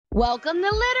Welcome to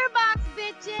Litter Box,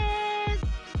 bitches!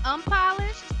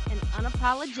 Unpolished and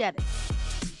unapologetic.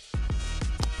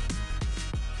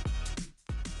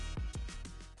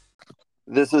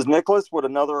 This is Nicholas with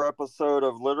another episode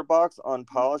of Litterbox,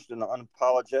 Unpolished and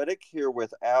Unapologetic, here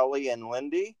with Allie and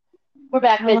Lindy. We're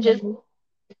back, bitches.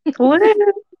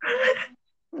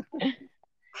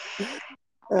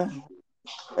 And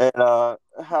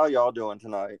how y'all doing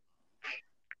tonight?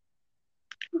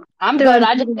 I'm good.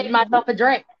 I just made myself a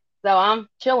drink, so I'm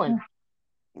chilling.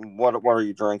 What are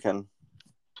you drinking?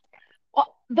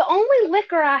 Well, the only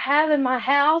liquor I have in my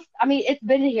house, I mean, it's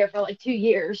been here for like 2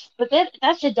 years, but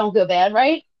that shit don't go bad,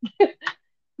 right?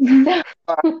 I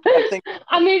think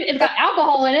I mean, it's got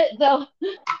alcohol in it, so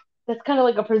that's kind of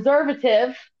like a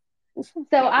preservative.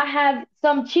 So I have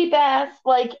some cheap ass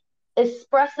like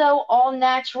espresso, all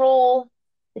natural.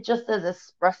 It just says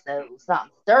espresso, something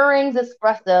stirrings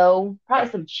espresso,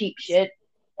 probably some cheap shit,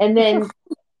 and then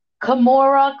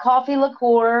Camorra coffee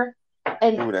liqueur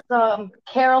and some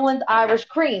Carolyn's Irish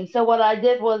cream. So what I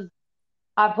did was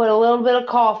I put a little bit of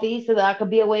coffee so that I could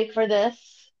be awake for this,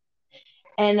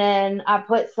 and then I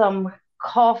put some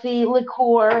coffee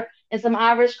liqueur and some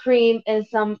Irish cream and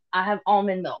I have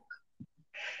almond milk.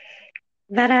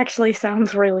 That actually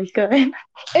sounds really good.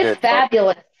 It's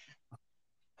fabulous.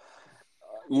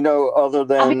 Other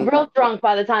than I'll be real drunk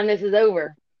by the time this is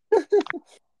over.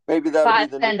 maybe that'll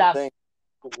be the new thing.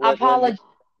 I apologize.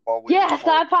 Yes,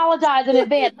 I apologize in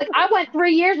advance. Like I went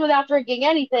 3 years without drinking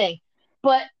anything,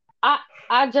 but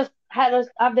I've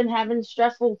been having a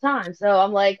stressful time, so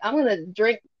I'm like I'm gonna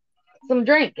drink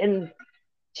and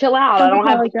chill out. I don't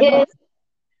have any kids.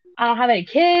 I don't have any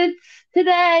kids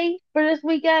today for this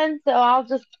weekend, so I'll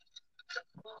just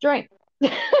drink.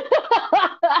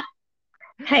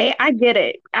 Hey, I get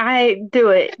it. I do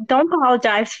it. Don't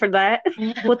apologize for that.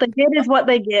 What they get is what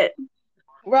they get.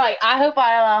 Right. I hope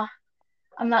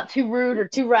I'm not too rude or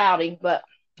too rowdy, but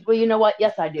well, you know what?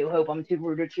 Yes, I do hope I'm too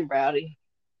rude or too rowdy.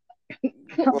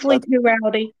 Hopefully too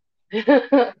rowdy.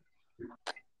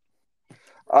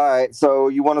 All right, so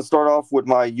you want to start off with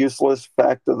my useless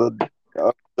fact of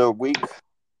the week?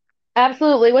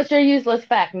 Absolutely. What's your useless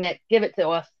fact, Nick? Give it to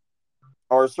us.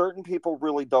 Are certain people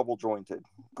really double jointed?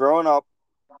 Growing up,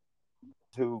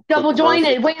 double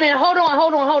jointed. Wait a minute. Hold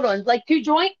on. Like 2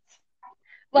 joints?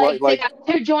 Like they got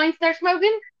 2 joints they're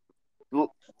smoking?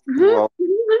 Well,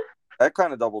 that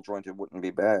kind of double jointed wouldn't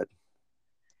be bad.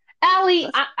 Allie,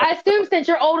 I assume since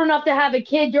you're old enough to have a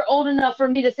kid, you're old enough for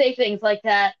me to say things like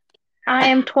that. I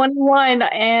am 21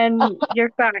 and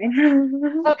you're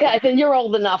fine. Okay, then you're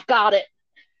old enough. Got it.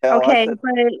 Okay,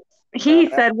 but he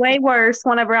said way worse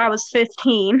whenever I was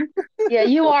 15. Yeah,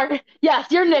 you are. Yes,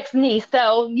 you're Nick's niece,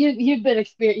 so you've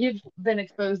been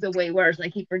exposed to way worse. I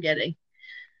keep forgetting.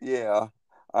 Yeah.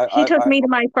 He took me to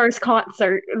my first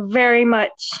concert. Very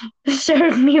much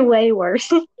showed me way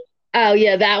worse. Oh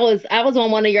yeah, that was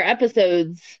on one of your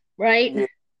episodes, right?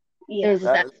 Yeah. There's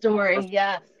that story.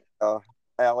 Yes.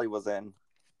 Allie was in.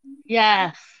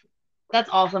 Yes, that's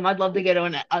awesome. I'd love to go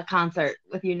to a concert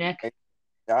with you, Nick.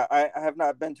 I have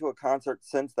not been to a concert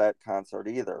since that concert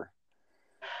either.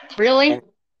 Really?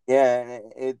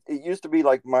 It used to be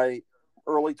like my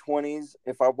early 20s.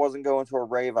 If I wasn't going to a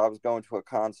rave, I was going to a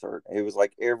concert. It was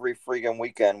like every freaking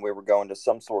weekend we were going to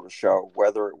some sort of show,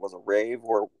 whether it was a rave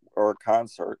or a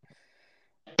concert.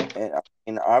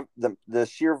 And the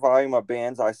sheer volume of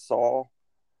bands I saw,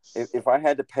 if I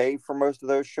had to pay for most of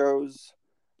those shows,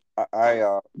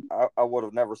 I would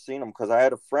have never seen them, because I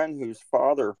had a friend whose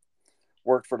father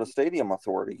worked for the stadium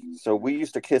authority, so we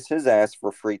used to kiss his ass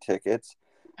for free tickets.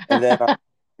 And then I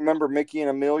remember Mickey and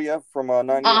Amelia from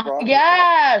 98 Rock.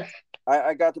 Yes,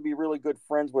 I got to be really good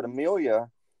friends with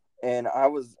Amelia, and I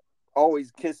was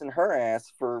always kissing her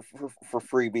ass for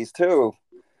freebies too.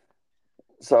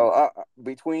 So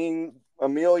between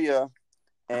Amelia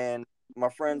and my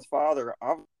friend's father,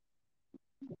 I'm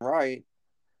right.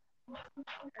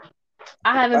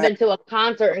 I haven't been to a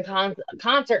concert in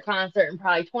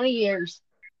probably 20 years.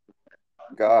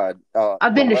 God,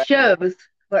 I've been to shows,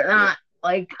 but not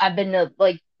like I've been to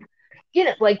like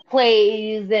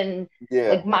plays, and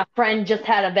like my friend just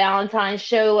had a Valentine's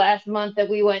show last month that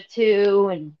we went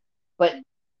to, but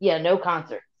no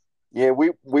concerts. Yeah,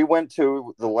 we went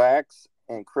to the Lax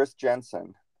and Chris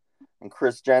Jensen. And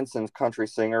Chris Jensen's country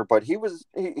singer, but he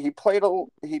played a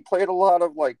lot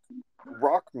of like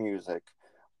rock music.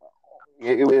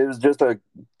 It was just a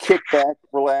kick back,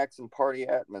 relax, and party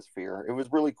atmosphere. It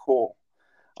was really cool.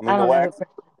 I mean, the Lax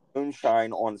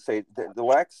moonshine on stage. The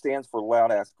Lax stands for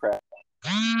loud ass crap.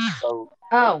 So,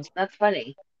 that's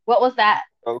funny. What was that?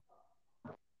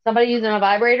 Somebody using a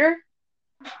vibrator?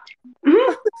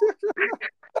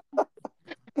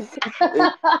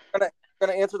 It,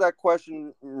 gonna answer that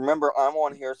question. Remember, I'm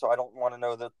on here, so I don't want to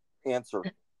know the answer.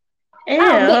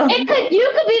 Oh, Ew. you could be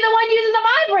the one using the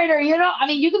vibrator. You know, I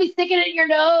mean, you could be sticking it in your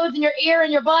nose and your ear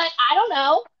and your butt. I don't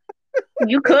know.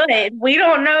 You could. We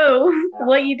don't know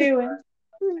what you doing.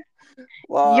 Your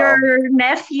Wow.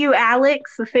 nephew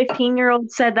Alex, the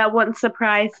 15-year-old, said that wouldn't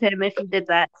surprise him if you did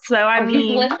that. So I Oh, he's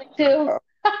mean, listening too.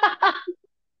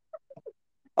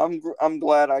 I'm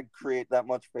glad I create that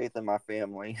much faith in my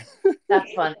family.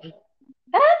 That's funny.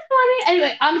 That's funny.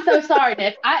 Anyway, I'm so sorry,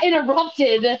 Nick. I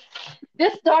interrupted.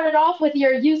 This started off with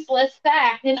your useless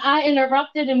fact, and I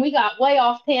interrupted, and we got way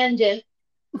off tangent.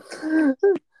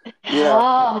 Yeah,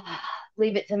 Oh,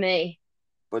 leave it to me.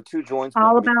 but two joints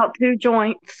all wouldn't be. about two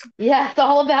joints. Yeah, it's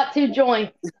all about two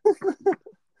joints.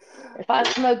 If I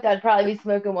smoked, I'd probably be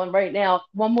smoking one right now.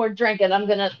 One more drink, and I'm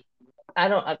gonna. I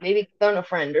don't. Maybe phone a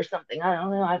friend or something. I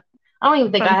don't know. I don't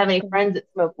even think I have any friends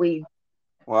that smoke weed.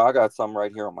 Well, I got some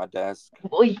right here on my desk.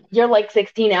 Well, you're like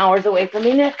 16 hours away from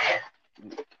me, Nick.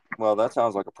 Well, that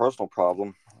sounds like a personal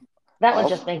problem. That would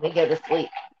just make me go to sleep.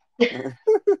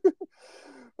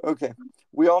 Okay.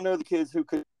 We all know the kids who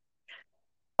could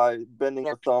by bending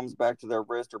their thumbs back to their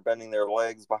wrist or bending their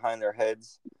legs behind their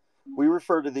heads. We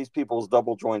refer to these people as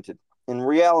double jointed. In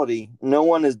reality, no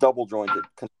one is double jointed.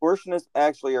 Contortionists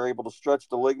actually are able to stretch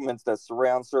the ligaments that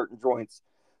surround certain joints,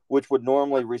 which would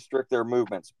normally restrict their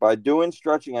movements. By doing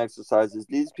stretching exercises,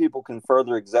 these people can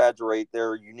further exaggerate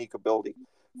their unique ability.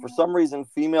 For some reason,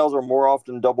 females are more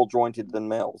often double jointed than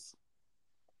males.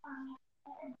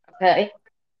 Okay.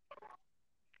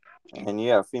 And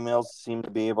yeah, females seem to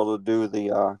be able to do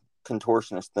the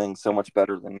contortionist thing so much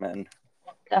better than men.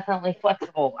 Definitely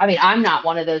flexible. I mean, I'm not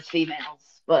one of those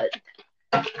females, but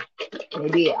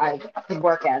maybe I could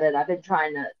work at it. I've been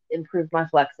trying to improve my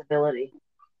flexibility.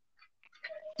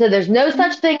 So there's no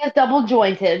such thing as double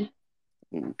jointed.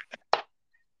 Which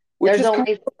There's is kind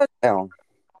only, of a letdown.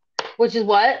 which is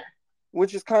what?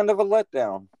 Which is kind of a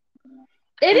letdown.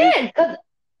 It We is.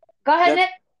 Go ahead, that's Nick.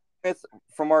 myth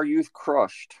from our youth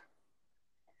crushed.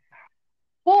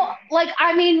 Well, like,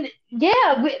 I mean, yeah,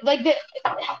 I wonder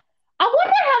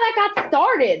how that got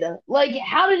started. Like,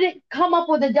 how did it come up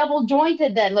with a double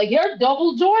jointed then? Like, you're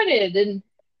double jointed. And,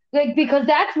 like, because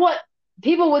that's what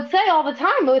people would say all the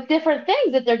time with different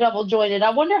things that they're double jointed. I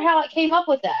wonder how it came up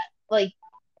with that. Like,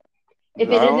 if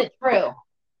it No, isn't true.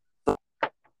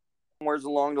 somewhere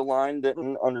along the line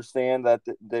didn't understand that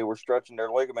they were stretching their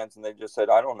ligaments, and they just said,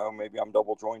 "I don't know, maybe I'm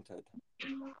double jointed."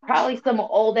 Probably some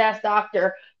old ass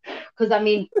doctor. Because, I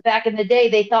mean, back in the day,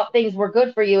 they thought things were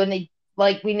good for you. And they,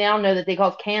 like, we now know that they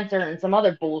cause cancer and some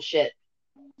other bullshit.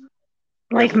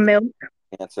 Like milk.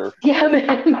 Cancer. Yeah,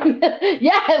 man.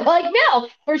 Yeah, like milk,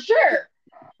 for sure.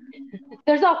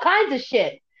 There's all kinds of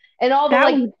shit. And all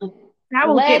the, That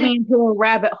will get me into a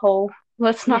rabbit hole.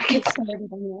 Let's not get started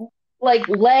on that. Like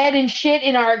lead and shit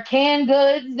in our canned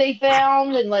goods they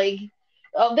found, and like,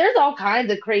 oh, there's all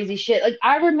kinds of crazy shit. Like,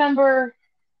 I remember,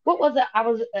 what was it? It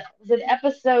was an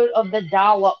episode of The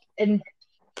Dollop, and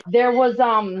there was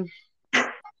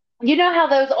you know how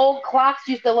those old clocks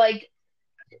used to like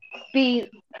be,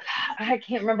 I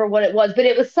can't remember what it was, but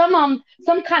it was some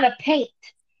kind of paint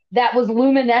that was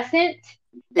luminescent,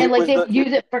 and like they would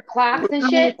use it for clocks and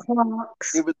shit.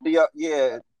 It was the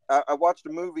yeah. I watched a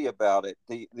movie about it.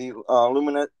 The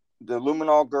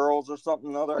Luminol Girls or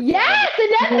something other. Yes,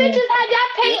 and that bitches had that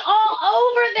paint all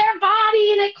over their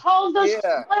body, and it caused a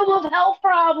slew of health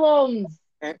problems.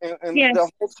 And the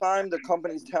whole time the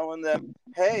company's telling them,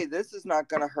 "Hey, this is not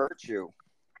going to hurt you."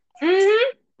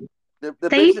 Mm-hmm.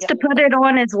 They used to put it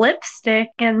on as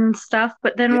lipstick and stuff,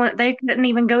 but then when they couldn't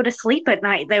even go to sleep at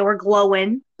night, they were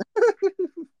glowing.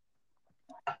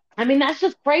 I mean, that's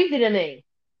just crazy to me.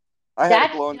 I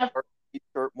had a glow-in-the-dark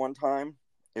shirt one time.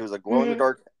 It was a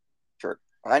glow-in-the-dark shirt.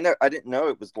 I didn't know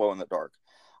it was glow-in-the-dark.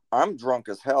 I'm drunk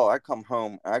as hell. I come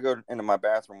home, and I go into my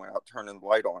bathroom without turning the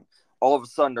light on. All of a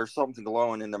sudden, there's something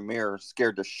glowing in the mirror.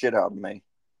 Scared the shit out of me.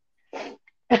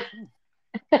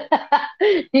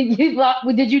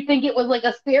 Did you think it was like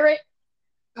a spirit?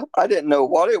 I didn't know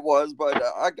what it was, but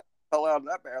I got the hell out of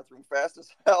that bathroom fast as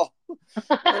hell.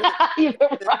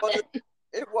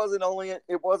 It wasn't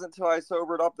until I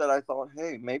sobered up that I thought,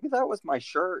 hey, maybe that was my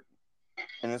shirt.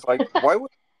 And it's like, why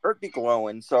would my shirt be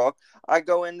glowing? So I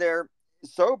go in there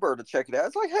sober to check it out.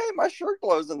 It's like, hey, my shirt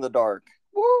glows in the dark.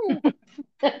 Woo!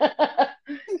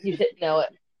 You didn't know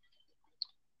it.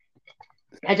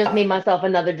 I just made myself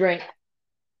another drink.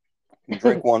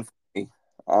 Drink one for me.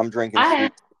 I'm drinking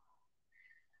sweet.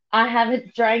 I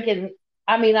haven't drank in,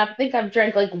 I mean, I think I've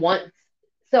drank like once.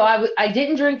 So I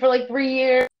didn't drink for like 3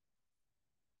 years.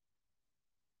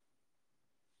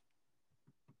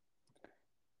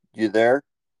 You there?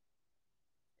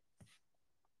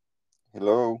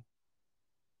 Hello?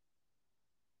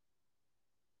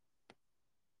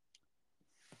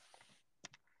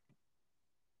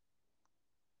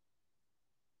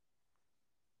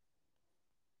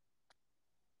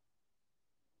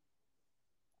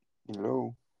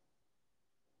 Hello?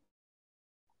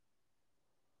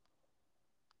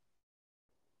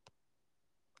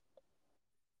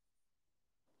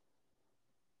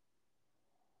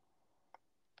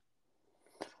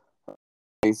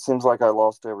 It seems like I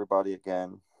lost everybody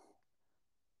again.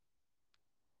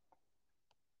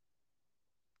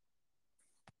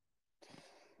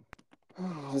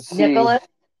 Let's see. Nicholas,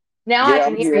 now I Yeah,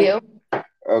 can I'm hear here. you.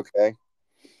 Okay.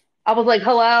 I was like,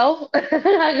 hello? I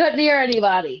couldn't hear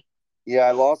anybody. Yeah,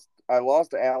 I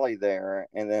lost Allie there,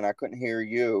 and then I couldn't hear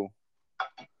you.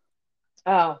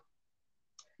 Oh,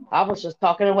 I was just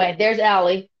talking away. There's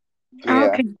Allie.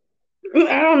 Yeah. Okay.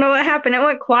 I don't know what happened. It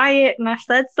went quiet and I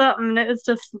said something and it was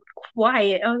just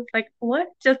quiet. I was like, what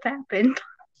just happened?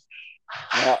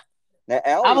 Now, now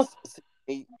I was.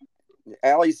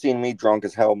 Allie's seen me drunk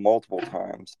as hell multiple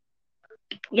times.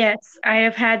 Yes, I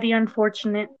have had the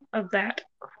unfortunate of that.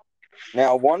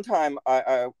 Now, one time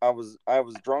I was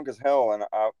drunk as hell, and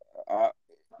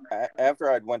after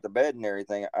I'd went to bed and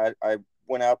everything, I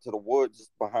went out to the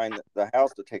woods behind the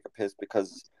house to take a piss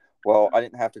because, well, I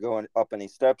didn't have to go up any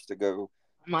steps to go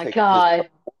Oh my take a piss, God.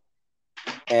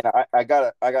 and I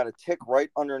got a tick right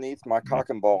underneath my cock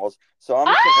and balls. So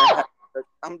Ah!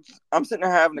 I'm sitting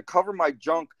there having to cover my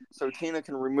junk so Tina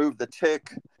can remove the tick.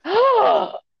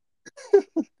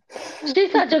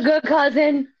 She's such a good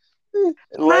cousin. My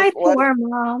Less, less, poor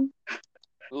mom.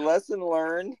 lesson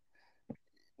learned.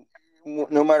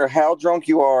 No matter how drunk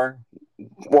you are,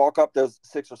 walk up those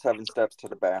 6 or 7 steps to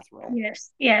the bathroom.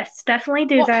 Yes, definitely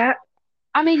do Well, that.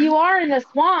 I mean, you are in the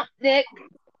swamp, Nick.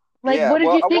 Like, Yeah, what did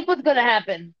well, you think was going to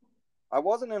happen? I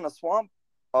wasn't in a swamp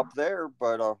up there,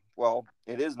 but well,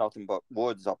 it is nothing but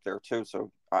woods up there too.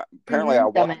 So apparently,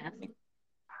 Dumbass.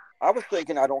 I was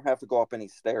thinking I don't have to go up any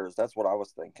stairs. That's what I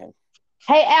was thinking.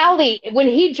 Hey, Allie, when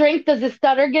he drinks, does his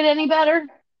stutter get any better?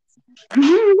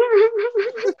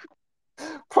 It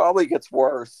Probably gets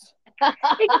worse.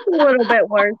 gets a little bit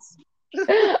worse.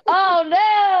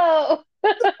 Oh,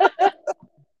 no.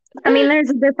 I mean, there's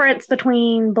a difference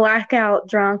between blackout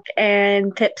drunk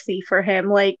and tipsy for him.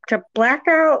 Like, to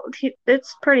blackout,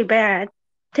 it's pretty bad.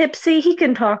 Tipsy, he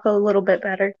can talk a little bit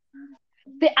better.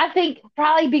 I think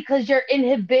probably because your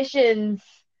inhibitions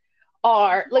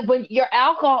are like when you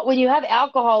have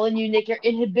alcohol in you, Nick, your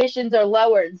inhibitions are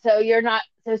lowered, so you're not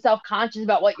so self-conscious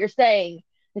about what you're saying,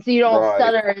 and so you don't Right.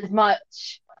 stutter as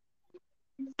much.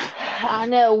 I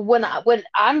know when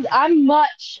I'm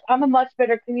a much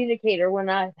better communicator when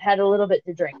I've had a little bit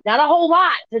to drink. Not a whole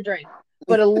lot to drink,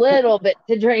 but a little bit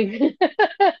to drink.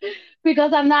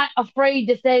 Because I'm not afraid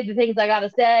to say the things I gotta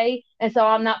say, and so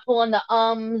I'm not pulling the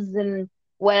ums and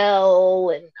well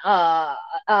and I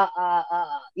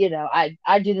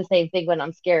do the same thing when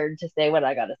I'm scared to say what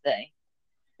I gotta say.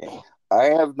 I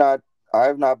have not. I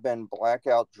have not been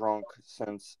blackout drunk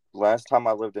since last time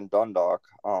I lived in Dundalk.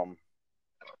 How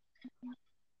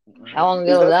long Is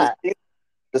ago was that that?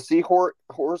 the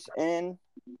Seahorse Inn?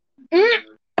 Mm, Is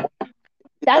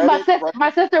that's that my it? sister. Right.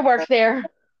 My sister works there.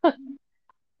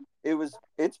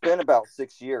 It's been about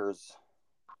 6 years.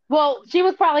 Well, she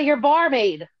was probably your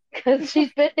barmaid because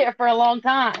she's been there for a long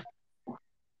time.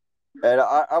 And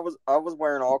I was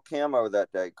wearing all camo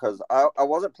that day because I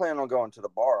wasn't planning on going to the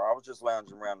bar. I was just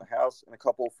lounging around the house, and a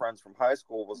couple of friends from high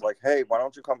school was like, "Hey, why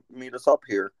don't you come meet us up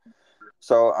here?"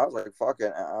 So I was like, "Fuck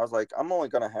it." And I was like, "I'm only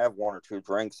gonna have 1 or 2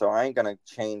 drinks, so I ain't gonna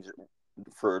change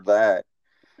for that."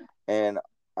 And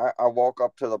I walk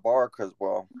up to the bar because,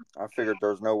 well, I figured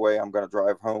there's no way I'm gonna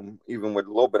drive home even with a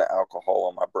little bit of alcohol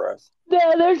on my breath.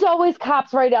 Yeah, there's always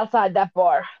cops right outside that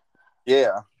bar.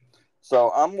 Yeah.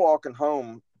 So I'm walking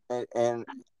home, and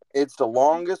it's the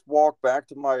longest walk back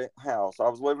to my house. I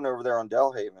was living over there on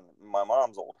Delhaven, my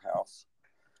mom's old house,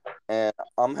 and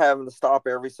I'm having to stop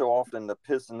every so often to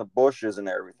piss in the bushes and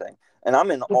everything. And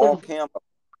I'm in With all the camo,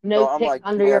 no so I'm tick like,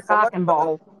 under yeah, your cock and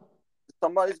balls.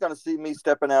 somebody's gonna see me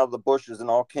stepping out of the bushes in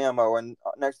all camo, and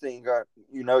next thing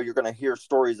you're gonna hear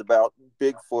stories about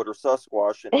Bigfoot or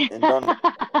Sasquatch in Dundee.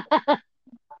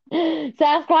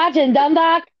 Sasquatch and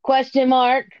Dundalk? Question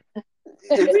mark.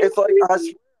 It's like I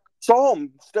saw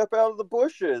him step out of the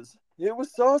bushes. It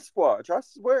was Sasquatch. I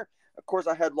swear. Of course,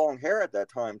 I had long hair at that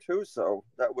time too, so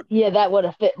that would. Yeah, that would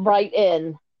have fit right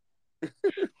in.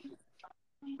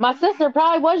 My sister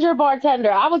probably was your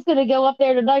bartender. I was gonna go up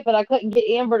there tonight, but I couldn't get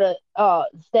Amber to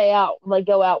stay out, like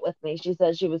go out with me. She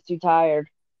said she was too tired.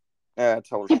 Yeah, I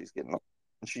told her she's getting.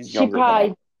 She's She younger than us.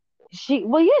 probably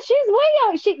well, yeah, she's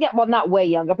way young. Well, not way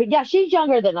younger, but yeah, she's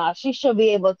younger than us. She should be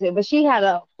able to, but she had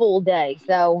a full day.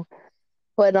 So,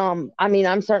 but I mean,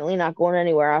 I'm certainly not going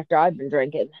anywhere after I've been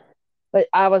drinking. But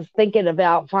I was thinking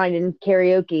about finding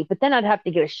karaoke, but then I'd have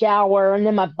to get a shower, and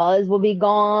then my buzz would be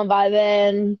gone by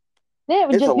then. Then it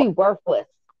would It's a just be lot. worthless.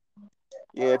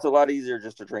 Yeah, it's a lot easier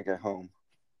just to drink at home.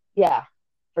 Yeah,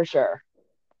 for sure.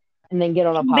 And then get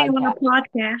on a Be on a podcast.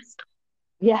 podcast.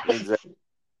 Yeah, Exactly.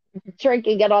 drink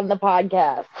and get on the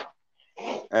podcast.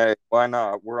 Hey, why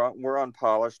not? We're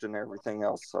unpolished and everything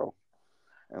else, so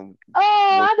and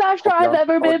Oh, we're I'm not sure I've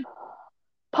ever been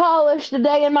polished a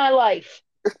day in my life.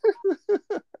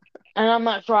 And I'm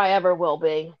not sure I ever will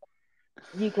be.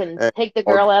 You can Hey, take the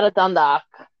girl out of Dundalk,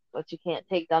 but you can't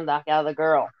take Dundalk out of the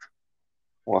girl.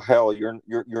 well, hell,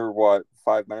 you're what,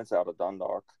 5 minutes out of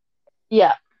Dundalk?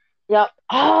 Yeah. Yep.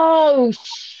 Oh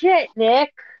shit,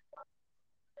 Nick.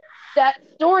 That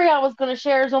story I was going to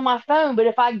share is on my phone, but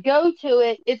if I go to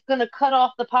it, it's going to cut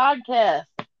off the podcast.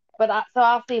 So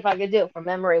I'll see if I can do it from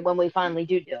memory when we finally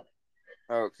do it.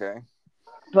 Okay.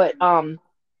 But at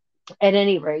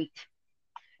any rate.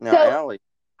 Now, So Allie.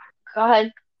 go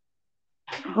ahead.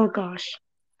 Oh gosh.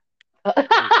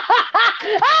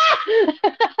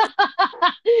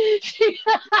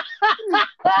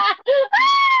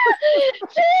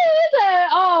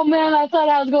 Oh man, I thought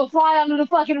I was gonna fly under the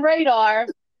fucking radar.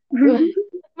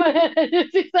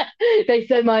 They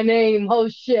said my name. Oh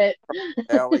shit.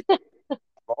 Allie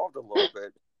involved a little bit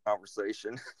in the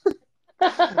conversation.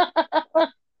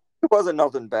 It wasn't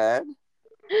nothing bad.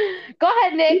 Go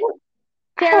ahead, Nick.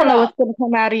 I don't know what's going to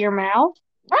come out of your mouth.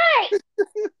 Right.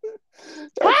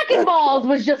 Cock and balls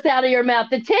was just out of your mouth.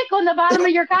 The tick on the bottom of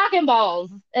your cock and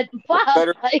balls. It flopped.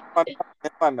 Better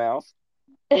in my mouth.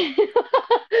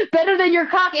 Better than your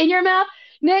cock in your mouth,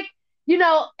 Nick. You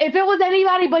know, if it was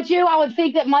anybody but you, I would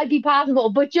think that might be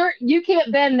possible. But you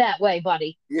can't bend that way,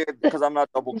 buddy. Yeah, because I'm not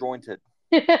double jointed.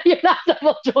 You're not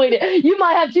double jointed. You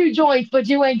might have two joints, but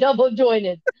you ain't double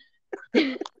jointed.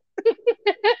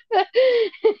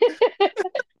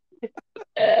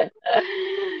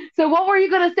 So what were you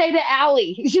gonna say to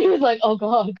Allie? She was like, "Oh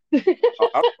God." I was trying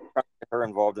to get her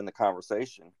involved in the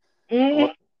conversation.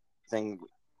 Mm-hmm. Nothing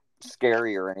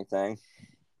scary or anything.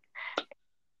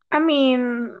 I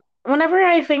mean, whenever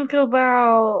I think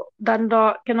about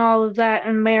Dundalk and all of that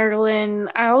in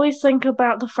Maryland, I always think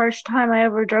about the first time I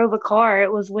ever drove a car.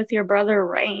 It was with your brother,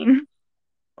 Rain.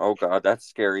 Oh God, that's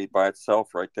scary by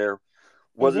itself right there.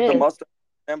 Was it the Mustang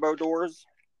Lambo doors?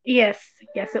 Yes,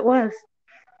 it was.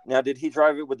 Now, did he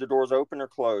drive it with the doors open or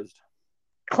closed?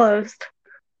 Closed.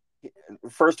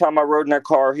 First time I rode in that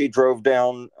car, he drove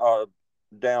down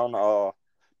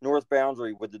North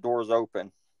Boundary with the doors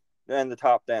open and the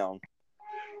top down.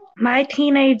 My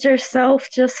teenager self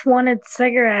just wanted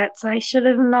cigarettes. I should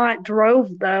have not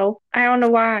drove, though. I don't know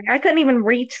why. I couldn't even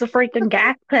reach the freaking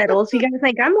gas pedals. You gotta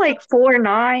think, I'm like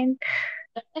 4'9".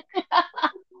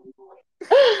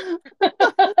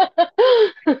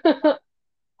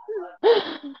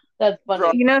 That's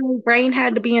funny. You know, Rain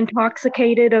had to be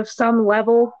intoxicated of some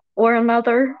level or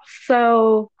another.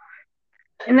 So,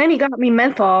 and then he got me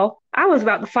menthol. I was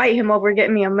about to fight him over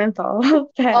getting me a menthol.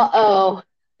 Uh-oh.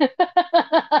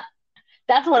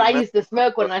 That's what I used to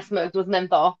smoke when I smoked, was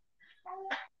menthol.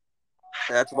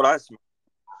 That's what I smoked.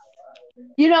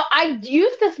 You know, I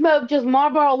used to smoke just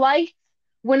Marlboro Lights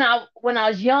when I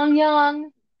was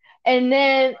young. And you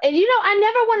know, I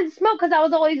never wanted to smoke because I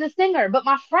was always a singer. But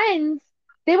my friends,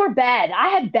 they were bad. I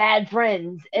had bad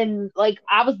friends, and like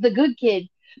I was the good kid.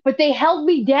 But they held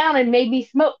me down and made me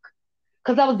smoke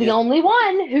because I was the only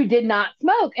one who did not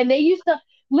smoke. And they used to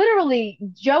literally,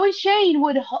 Joe and Shane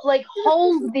would like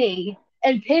hold me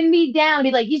and pin me down and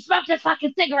be like, "You smoke this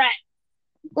fucking cigarette."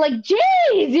 Like, geez,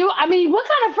 I mean, what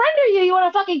kind of friend are you? You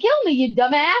want to fucking kill me, you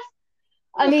dumbass?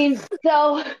 I mean,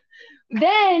 so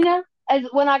then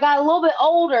when I got a little bit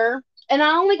older, and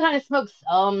I only kind of smoked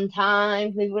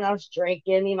sometimes, maybe when I was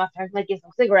drinking, me and my friends might get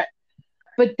some cigarettes.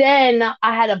 But then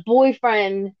I had a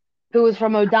boyfriend who was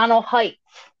from O'Donnell Heights.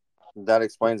 That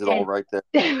explains it all right there.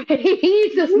 He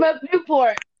used to smoke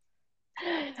Newport.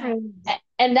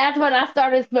 And that's when I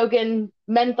started smoking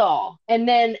menthol. And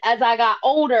then as I got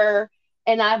older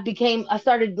and I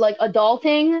started like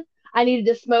adulting, I needed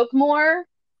to smoke more.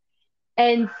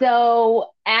 And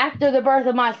so after the birth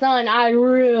of my son, I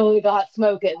really got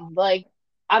smoking. Like,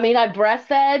 I mean, I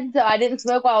breastfed, so I didn't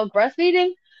smoke while I was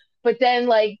breastfeeding. But then,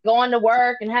 like, going to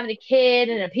work and having a kid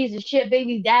and a piece of shit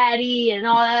baby daddy and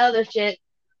all that other shit,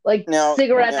 like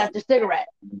cigarette after cigarette.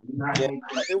 Yeah,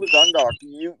 it was Dundalk.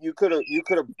 You could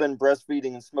have been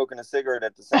breastfeeding and smoking a cigarette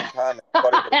at the same time.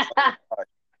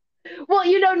 Well,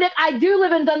 Well, Nick, I do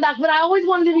live in Dundalk, but I always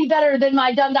wanted to be better than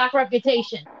my Dundalk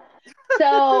reputation.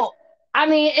 So, I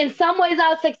mean, in some ways I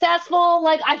was successful.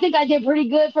 Like, I think I did pretty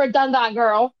good for a Dundalk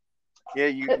girl. Yeah,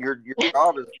 your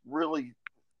job is really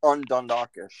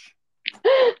un-Dundalkish.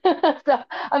 So,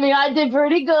 I mean, I did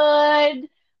pretty good,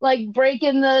 like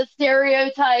breaking the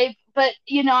stereotype, but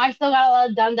I still got a lot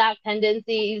of Dundalk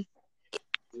tendencies.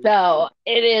 So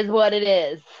it is what it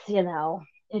is.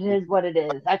 It is what it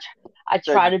is. I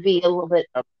Said try you to be a little bit.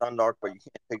 have Dundalk, but you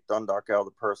can't take Dundalk out of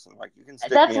the person. Like you can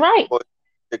That's right.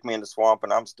 stick me in the swamp,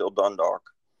 and I'm still Dundalk.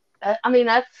 I mean,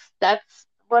 that's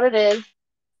what it is.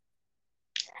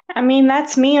 I mean,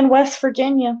 that's me in West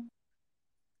Virginia.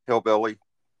 Hillbilly.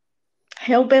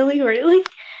 Hillbilly, really?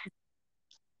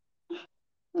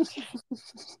 It's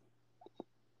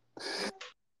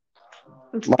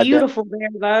My dad, beautiful there,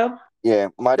 though. yeah,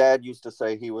 my dad used to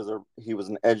say he was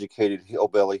an educated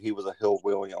hillbilly. He was a Hill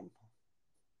William.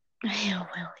 Hill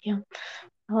William.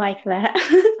 I like that.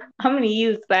 I'm going to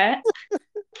use that.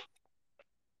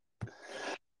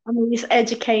 I'm going to use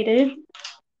educated.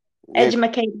 Yeah,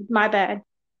 Edumacated, my bad.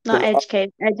 Not 'cause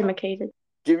educated, edumacated.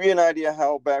 give you an idea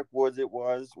how backwoods it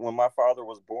was when my father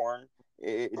was born.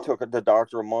 It took the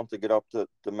doctor a month to get up to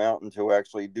the mountain to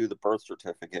actually do the birth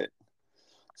certificate.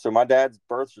 So my dad's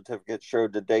birth certificate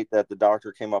showed the date that the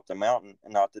doctor came up the mountain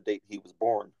and not the date he was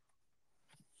born.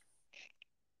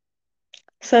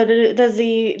 So did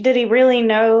he really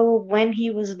know when he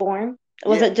was born?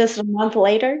 Was Yeah, it just a month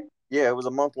later? yeah, it was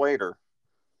a month later.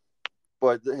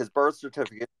 But his birth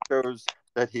certificate shows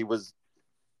that he was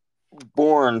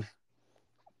born,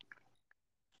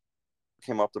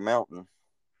 came up the mountain.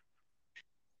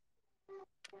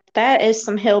 That is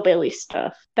some hillbilly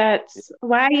stuff.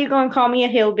 Why are you gonna call me a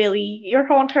hillbilly? Your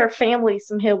whole entire family's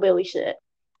some hillbilly shit.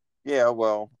 Yeah,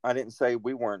 well, I didn't say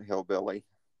we weren't hillbilly.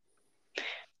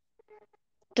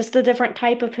 Just a different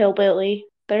type of hillbilly.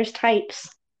 There's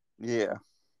types. Yeah.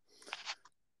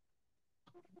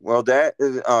 Well, dad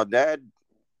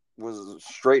was a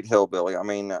straight hillbilly. I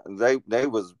mean, they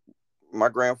was my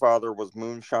grandfather was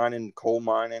moonshining, coal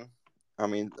mining. I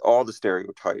mean, all the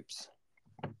stereotypes.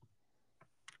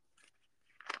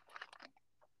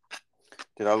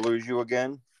 Did I lose you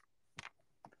again?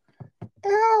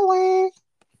 Ellie.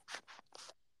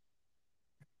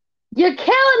 You're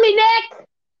killing me, Nick.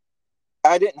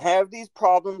 I didn't have these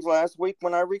problems last week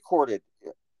when I recorded.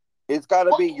 It's got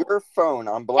to be your phone.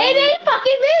 I'm blaming. It ain't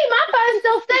fucking me. My phone's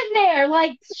still sitting there,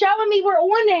 like showing me we're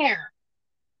on there.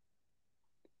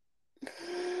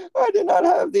 I did not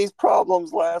have these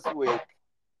problems last week.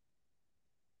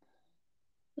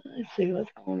 Let's see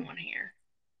what's going on here.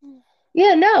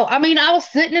 Yeah, no. I mean, I was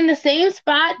sitting in the same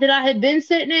spot that I had been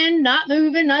sitting in, not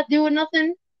moving, not doing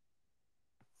nothing.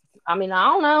 I mean, I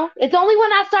don't know. It's only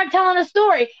when I start telling a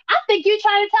story. I think you're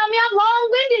trying to tell me I'm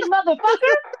long-winded,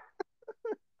 motherfucker.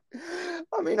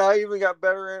 I mean, I even got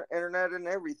better internet and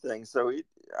everything, so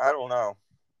I don't know.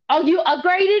 Oh, you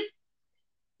upgraded?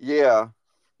 Yeah.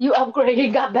 You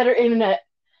upgraded, got better internet.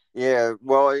 Yeah,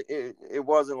 well, it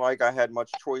wasn't like I had much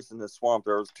choice in the swamp.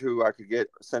 There was two I could get: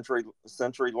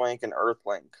 CenturyLink and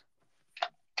Earthlink.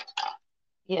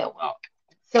 Yeah, well.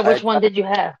 So which one did you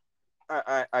have?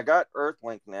 I got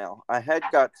Earthlink now. I had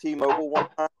got T-Mobile one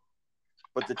time,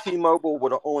 but the T-Mobile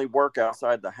would only work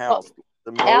outside the house.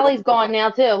 Allie's gone now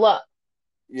too. Look.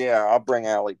 Yeah, I'll bring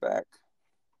Allie back.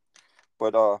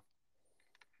 But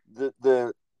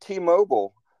the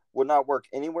T-Mobile would not work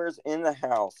anywhere in the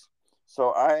house.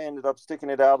 So I ended up sticking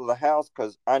it out of the house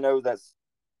because I know that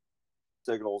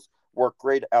signals work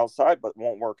great outside, but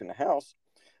won't work in the house.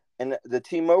 And the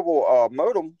T-Mobile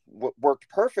modem worked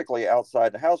perfectly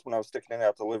outside the house when I was sticking it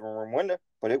out the living room window,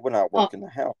 but it would not work in the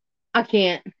house. I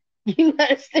can't. You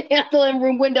gotta stay out the living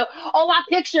room window. All I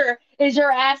picture is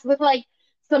your ass with like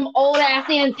some old ass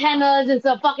antennas and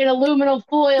some fucking aluminum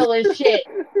foil and shit.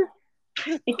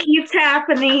 It keeps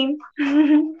happening.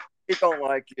 It don't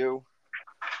like you.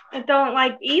 I don't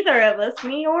like either of us,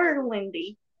 me or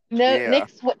Lindy. No, yeah.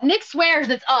 Nick swears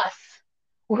it's us.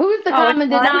 Who's the common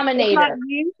denominator?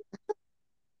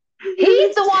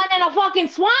 He's the one in a fucking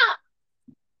swamp.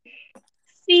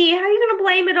 See, how are you gonna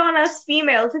blame it on us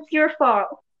females? It's your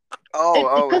fault.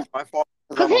 Oh, it's my fault.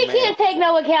 Because he can't take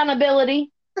no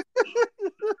accountability.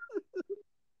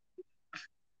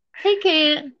 He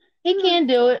can't. He can't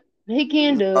do it. He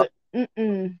can't do it.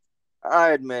 Mm-mm.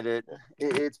 I admit it.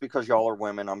 It's because y'all are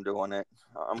women. I'm doing it.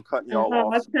 I'm cutting y'all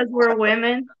off. That's because we're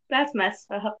women. That's messed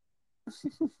up.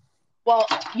 Well,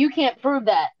 you can't prove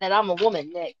that I'm a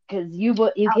woman, Nick, because you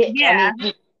can't. Yeah. I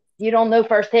mean, you don't know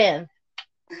firsthand.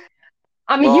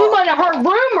 I mean, you might have heard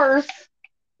rumors.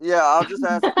 Yeah, I'll just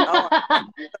ask. I'll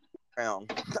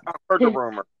heard the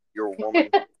rumor. You're a woman.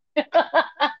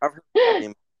 I've heard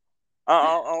the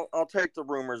I'll take the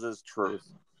rumors as truth.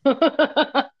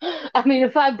 I mean,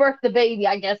 if I birth the baby,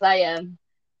 I guess I am.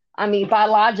 I mean,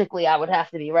 biologically, I would have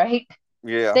to be, right?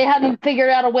 Yeah. They haven't figured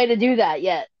out a way to do that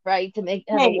yet, right? To have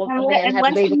Hey, a man have a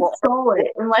unless baby. you stole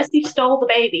it. Unless you stole the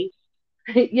baby.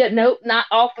 Yeah, nope, not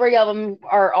all three of them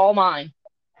are all mine.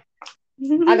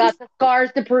 I got the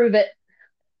scars to prove it,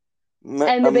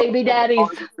 and the baby daddies.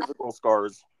 Physical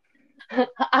scars.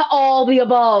 All the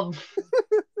above.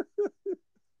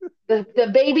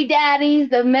 The baby daddies,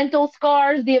 the mental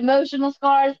scars, the emotional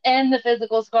scars, and the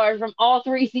physical scars from all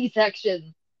three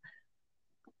C-sections.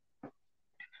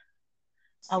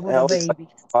 Of a baby.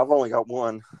 I've only got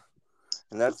one,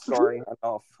 and that's sorry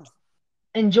enough.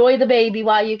 Enjoy the baby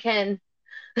while you can.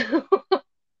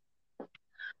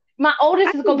 My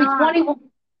oldest is gonna be 21.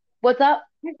 What's up?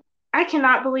 I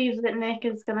cannot believe that Nick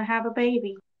is gonna have a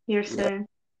baby here soon.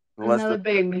 Another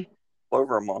baby.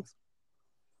 Over a month.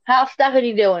 How's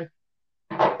Stephanie doing?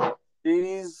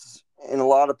 She's in a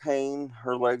lot of pain.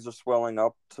 Her legs are swelling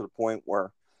up to the point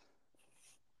where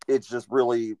it's just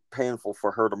really painful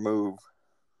for her to move.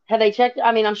 Have they checked?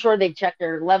 I mean, I'm sure they checked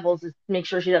her levels to make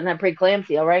sure she doesn't have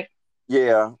preeclampsia, right?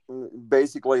 Yeah.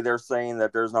 Basically, they're saying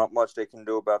that there's not much they can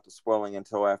do about the swelling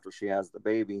until after she has the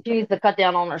baby. She needs to cut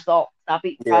down on her salt. Stop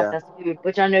eating processed food,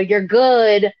 which I know you're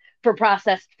good for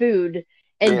processed food.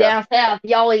 And down south,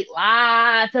 y'all eat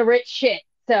lots of rich shit.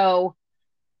 So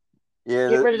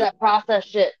get rid of that processed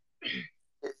shit.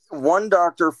 One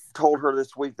doctor told her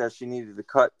this week that she needed to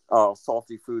cut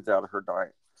salty foods out of her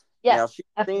diet. Yeah, now, she's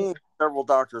seen several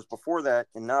doctors before that,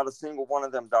 and not a single one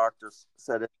of them doctors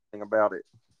said anything about it.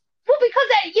 Well,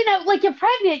 because, like, you're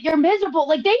pregnant, you're miserable.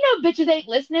 Like, they know bitches ain't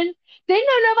listening. They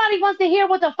know nobody wants to hear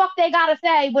what the fuck they gotta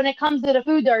say when it comes to the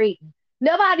food they're eating.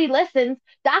 Nobody listens.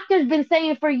 Doctors been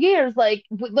saying for years, like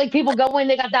people go in,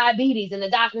 they got diabetes, and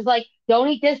the doctor's like, don't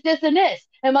eat this, this, and this.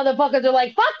 And motherfuckers are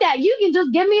like, fuck that. You can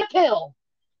just give me a pill.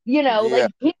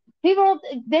 Like people,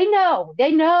 they know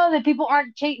that people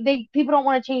aren't people don't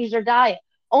want to change their diet.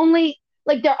 Only,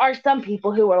 like, there are some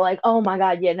people who are like, oh my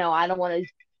God, I don't want to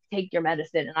take your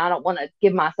medicine, and I don't want to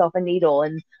give myself a needle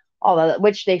and all of that,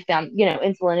 which they found,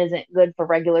 insulin isn't good for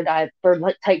regular diet for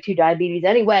type 2 diabetes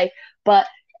anyway, but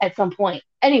at some point,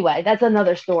 anyway, that's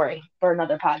another story for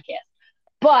another podcast.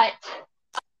 But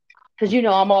because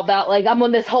I'm all about, like, I'm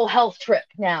on this whole health trip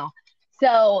now.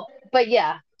 So, but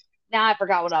yeah, now I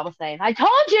forgot what I was saying. I told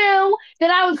you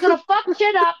that I was gonna fuck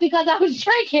shit up because I was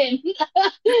drinking.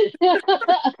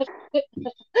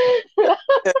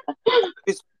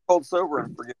 He's cold sober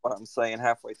and forget what I'm saying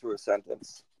halfway through a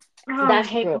sentence. Oh, That's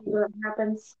I hate true. when that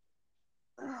happens.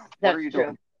 What are you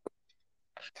doing?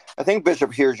 I think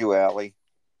Bishop hears you, Allie.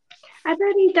 I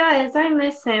bet he does. I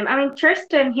miss him. I mean,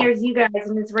 Tristan hears you guys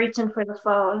and is reaching for the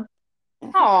phone.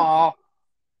 Aw.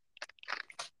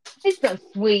 He's so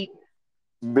sweet.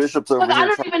 Bishop's over here. I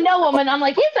don't even know him, and I'm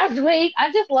like, he's so sweet.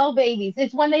 I just love babies.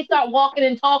 It's when they start walking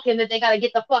and talking that they got to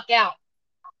get the fuck out.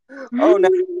 Oh, no.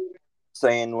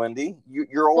 Saying, Wendy,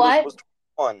 your oldest was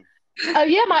 21. Oh,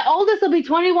 yeah, my oldest will be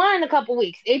 21 in a couple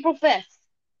weeks, April 5th.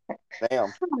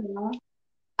 Damn.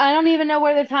 I don't even know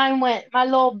where the time went. My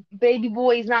little baby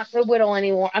boy is not so little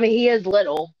anymore. I mean, he is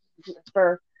little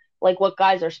for, like, what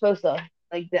guys are supposed to,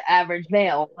 like, the average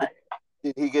male. But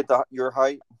did he get your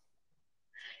height?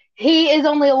 he is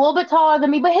only a little bit taller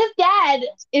than me, but his dad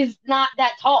is not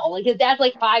that tall. Like, his dad's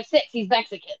like 5'6". He's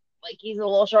Mexican. Like, he's a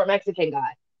little short Mexican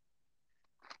guy.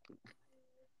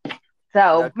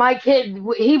 So my kid,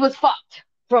 he was fucked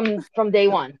from day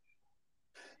one.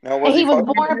 Now, was he was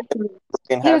born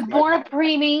a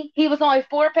preemie. He was only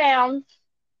 4 pounds.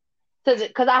 So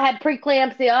because I had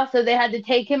preeclampsia, so they had to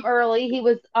take him early. He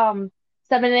was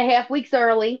 7.5 weeks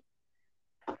early.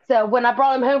 So when I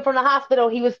brought him home from the hospital,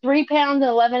 he was 3 pounds and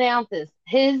 11 ounces.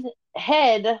 His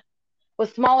head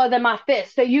was smaller than my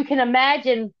fist. So you can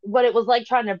imagine what it was like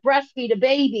trying to breastfeed a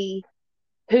baby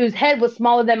whose head was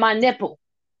smaller than my nipple.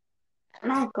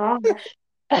 Oh, gosh.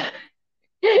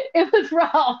 It was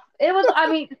rough. It was, I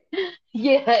mean,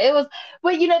 yeah, it was.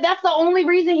 But, that's the only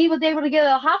reason he was able to get to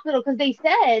the hospital, because they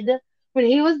said when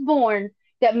he was born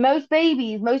that most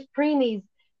babies, most preemies,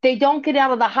 they don't get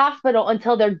out of the hospital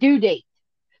until their due date.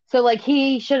 So, like,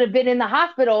 he should have been in the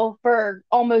hospital for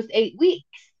almost 8 weeks.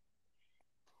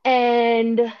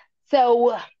 And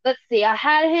so, let's see,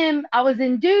 I was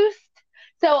induced.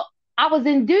 So, I was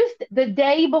induced the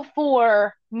day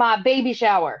before my baby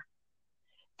shower.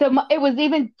 So, it was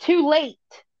even too late.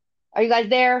 Are you guys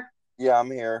there? Yeah, I'm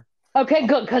here. Okay,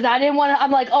 good, because I didn't want to,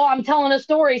 I'm like, oh, I'm telling a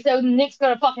story, so Nick's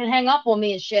going to fucking hang up on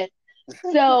me and shit.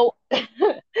 So,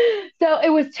 so it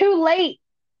was too late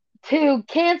to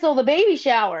cancel the baby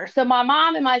shower. So my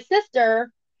mom and my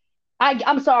sister,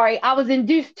 I'm sorry, I was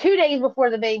induced 2 days before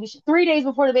the 3 days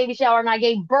before the baby shower, and I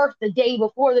gave birth the day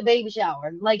before the baby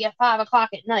shower, like at 5 o'clock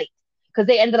at night, because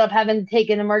they ended up having to take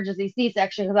an emergency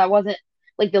C-section because I wasn't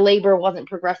like the labor wasn't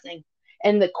progressing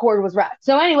and the cord was wrapped.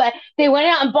 So anyway, they went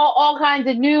out and bought all kinds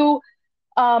of new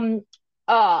um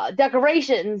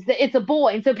decorations. It's a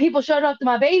boy, and so people showed up to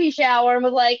my baby shower and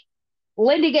was like,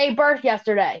 Lindy gave birth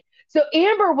yesterday. So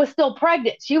Amber was still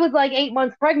pregnant. She was like 8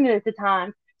 months pregnant at the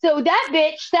time. So that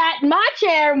bitch sat in my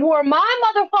chair and wore my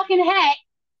motherfucking hat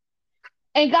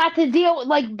and got to deal with,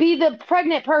 like, be the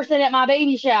pregnant person at my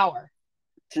baby shower.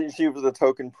 She was a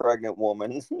token pregnant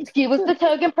woman. She was the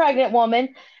token pregnant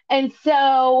woman. And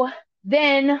so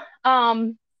then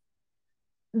my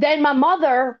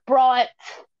mother brought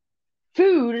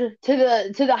food to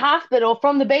the hospital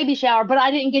from the baby shower, but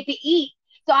I didn't get to eat.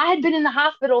 So I had been in the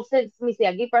hospital since, let me see,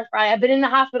 I gave birth Friday. I've been in the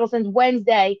hospital since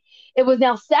Wednesday. It was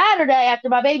now Saturday after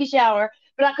my baby shower,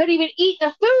 but I couldn't even eat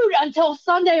the food until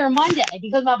Sunday or Monday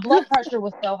because my blood pressure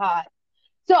was so high.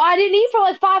 So I didn't eat for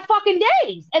like 5 fucking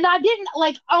days. And I didn't,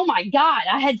 like, oh my God,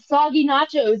 I had soggy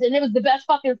nachos and it was the best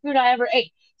fucking food I ever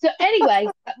ate. So anyway,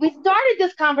 we started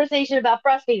this conversation about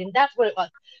breastfeeding. That's what it was.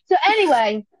 So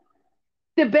anyway,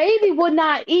 the baby would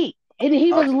not eat. And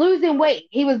he was losing weight.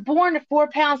 He was born at 4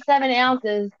 pounds, 7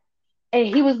 ounces, and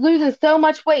he was losing so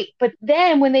much weight. But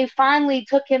then when they finally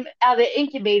took him out of the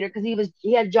incubator, because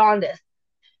he had jaundice,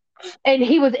 and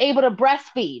he was able to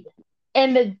breastfeed.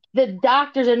 And the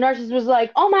doctors and nurses was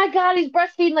like, oh my God, he's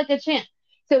breastfeeding like a champ.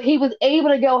 So he was able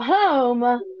to go home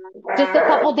just a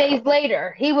couple days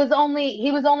later. He was only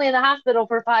in the hospital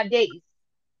for 5 days.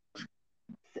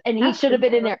 And he should have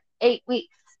been in there 8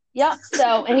 weeks. Yep.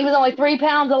 So, and he was only 3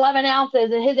 pounds, 11 ounces,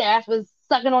 and his ass was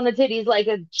sucking on the titties like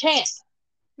a champ.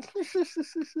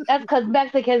 That's because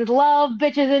Mexicans love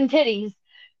bitches and titties.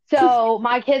 So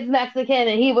my kid's Mexican,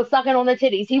 and he was sucking on the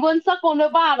titties. He wouldn't suck on the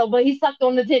bottle, but he sucked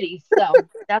on the titties. So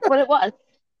that's what it was.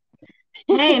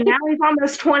 Hey, now he's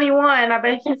almost 21. I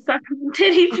bet he's sucking on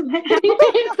titties now.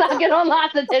 He's sucking on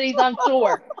lots of titties, I'm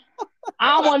sure.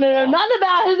 I don't want to know nothing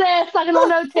about his ass sucking on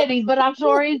no titties, but I'm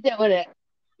sure he's doing it.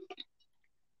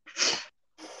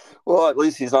 Well, at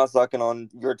least he's not sucking on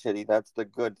your titty. That's the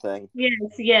good thing.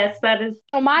 Yes, that is.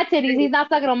 On my titties, he's not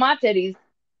sucking on my titties.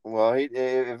 Well,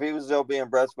 if he was still being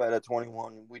breastfed at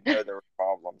 21, we'd know there were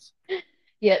problems.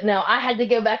 Yeah, no, I had to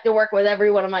go back to work with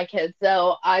every one of my kids.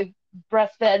 So I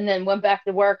breastfed and then went back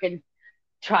to work and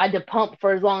tried to pump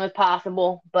for as long as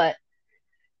possible. But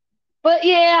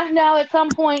yeah, no, at some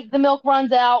point the milk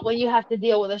runs out when you have to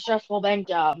deal with a stressful bank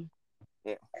job.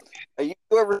 Yeah. You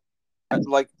ever,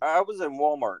 like, I was in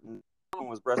Walmart and someone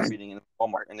was breastfeeding in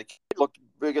Walmart, and the kid looked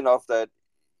big enough that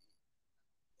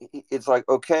it's like,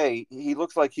 okay, he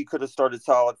looks like he could have started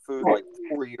solid food like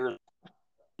 4 years.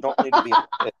 You don't need to be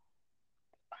fit.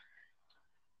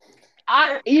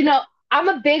 I'm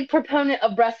a big proponent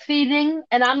of breastfeeding,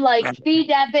 and I'm like,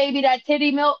 feed that baby that titty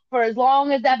milk for as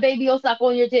long as that baby will suck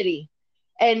on your titty.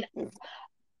 And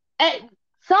at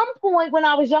some point when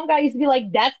I was younger, I used to be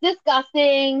like, that's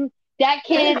disgusting. That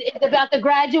kid is about to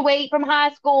graduate from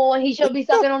high school, and he shouldn't be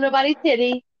sucking on nobody's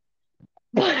titty.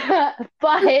 But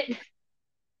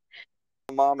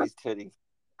Mommy's titty.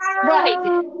 Right.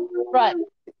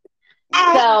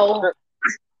 So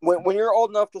when you're old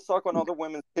enough to suck on other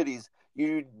women's titties,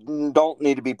 you don't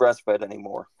need to be breastfed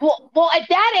anymore. Well, at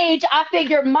that age, I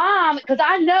figured mom, because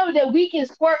I know that we can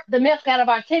squirt the milk out of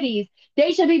our titties.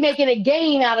 They should be making a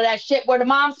game out of that shit where the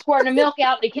mom's squirting the milk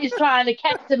out, and the kid's trying to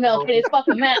catch the milk in his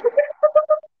fucking mouth.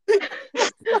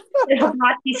 It's a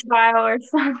hockey style or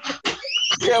something.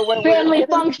 Yeah, Family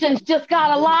functions just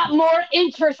got a lot more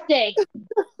interesting.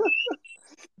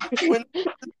 When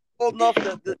old enough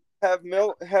to have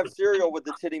cereal with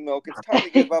the titty milk, it's time to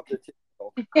give up the titty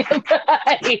milk. Right.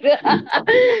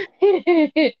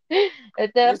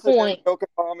 At that point, milk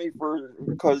mommy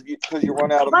because you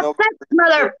run out of milk. What's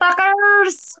up,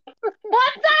 motherfuckers?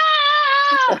 What's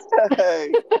up?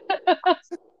 Hey.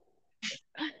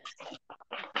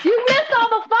 You missed all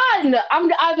the fun.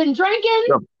 I've been drinking.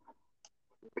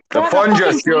 The fun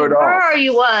just showed up. Where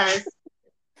you was?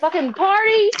 Fucking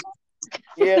party.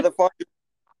 Yeah, the fun.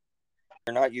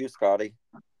 You're not you, Scotty.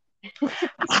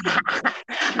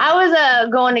 I was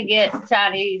going to get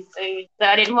Chinese food, so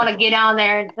I didn't want to get on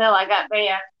there until I got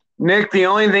back. Nick, the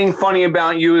only thing funny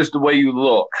about you is the way you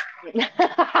look.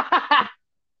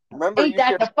 Remember, ain't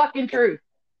that the fucking truth?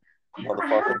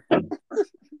 Motherfucker.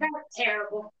 That's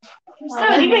terrible.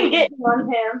 So you been getting on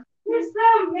him. You're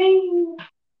so mean.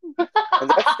 And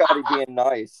that's Scotty being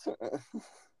nice.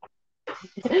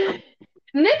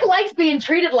 Nick likes being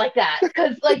treated like that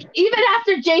because, like, even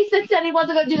after Jason said he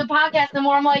wasn't going to do the podcast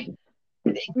anymore, I'm like,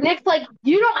 Nick's like,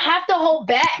 you don't have to hold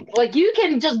back. Like, you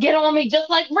can just get on me just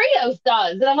like Rios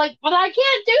does. And I'm like, but I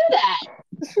can't do that.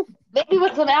 Maybe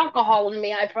with some alcohol in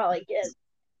me, I probably can.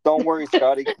 Don't worry,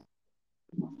 Scotty.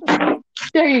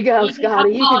 There you go,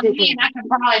 Scotty. You can take me, it. I can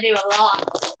probably do a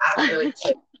lot.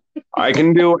 I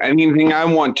can do anything I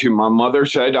want to. My mother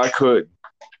said I could.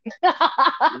 He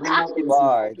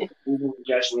lied.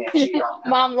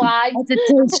 Mom lied. It's a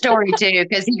true story too,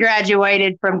 because he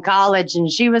graduated from college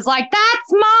and she was like,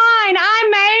 "That's mine. I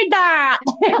made that."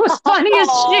 It was funny as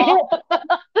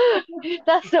shit.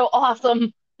 That's so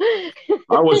awesome.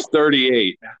 I was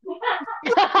 38.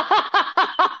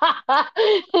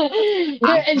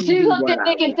 And she looked at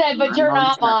Nick and said, "But you're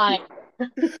not mine."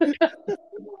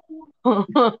 So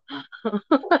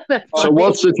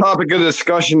what's the topic of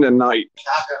discussion tonight?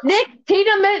 Nick, Tina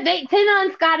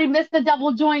and Scotty missed the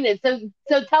double jointed. So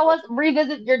tell us,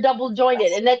 revisit your double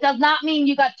jointed, and that does not mean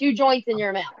you got 2 joints in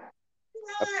your mouth.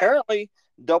 Apparently,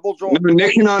 double joint.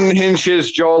 Nick can unhinge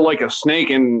his jaw like a snake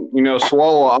and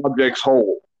swallow objects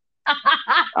whole.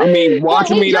 I mean, watch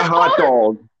him eat a hot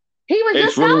dog. He was It's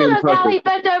just telling really us how he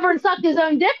impressive. bent over and sucked his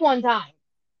own dick one time.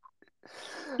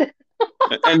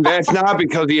 And that's not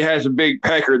because he has a big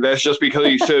pecker. That's just because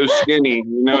he's so skinny.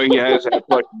 He has that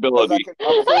flexibility.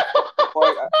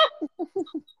 Oh,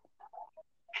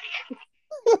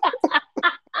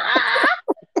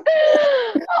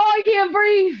 I can't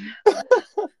breathe.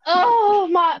 Oh,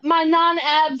 my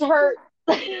non-abs hurt.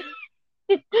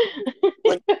 She's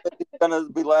gonna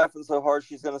be laughing so hard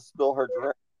she's gonna spill her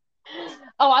drink.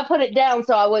 Oh, I put it down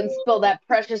so I wouldn't spill that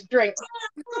precious drink.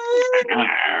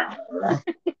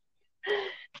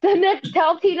 So Nick,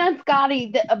 tell Tina and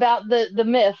Scotty about the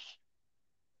myth.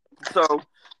 So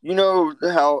you know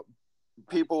how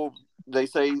people they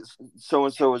say so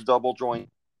and so is double joint.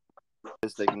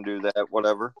 They can do that,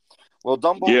 whatever. Well,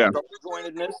 double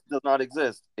jointedness does not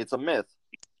exist. It's a myth.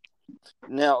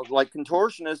 Now, like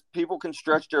contortionists, people can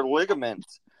stretch their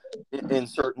ligaments in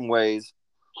certain ways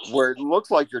where it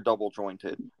looks like you're double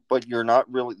jointed, but you're not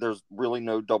really. There's really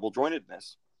no double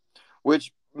jointedness,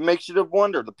 which makes you to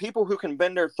wonder. The people who can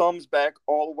bend their thumbs back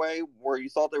all the way where you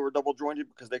thought they were double jointed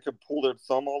because they could pull their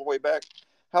thumb all the way back,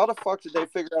 how the fuck did they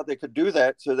figure out they could do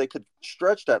that so they could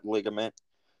stretch that ligament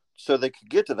so they could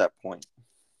get to that point?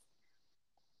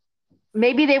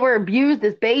 Maybe they were abused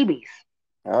as babies.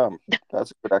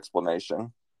 That's a good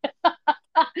explanation.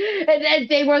 And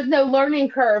there was no learning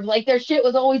curve. Like their shit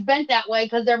was always bent that way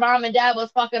because their mom and dad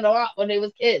was fucking them up when they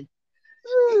was kids.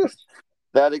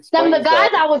 That explains Some of the guys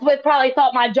that. I was with probably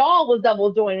thought my jaw was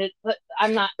double jointed, but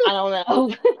I don't know.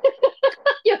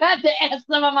 You have to ask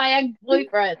some of my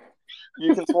ex-boyfriends.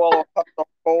 You can swallow a hot dog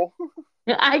whole.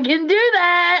 I can do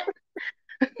that.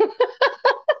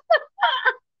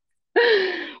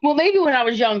 Well, maybe when I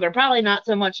was younger, probably not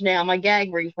so much now. My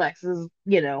gag reflex is,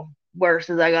 worse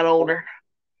as I got older.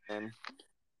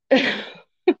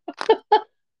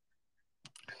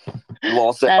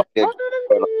 Lost out.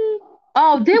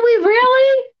 Oh, did we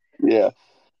really? Yeah.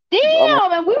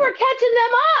 Damn, and we were catching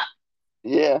them up.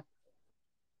 Yeah.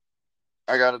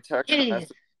 I got a text message.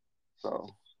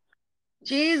 So.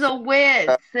 Jeez, a whiz.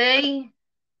 See?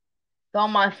 It's all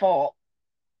my fault.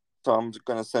 So I'm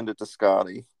going to send it to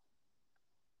Scotty.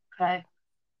 Okay.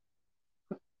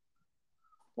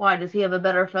 Why? Does he have a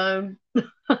better phone?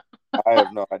 I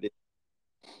have no idea.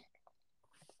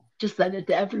 Just send it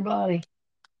to everybody.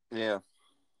 Yeah.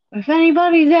 If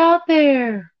anybody's out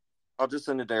there. I'll just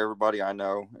send it to everybody I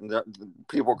know. And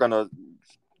people are going to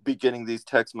be getting these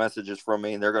text messages from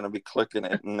me, and they're going to be clicking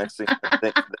it. And next thing I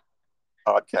think,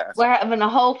 podcast. We're having a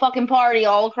whole fucking party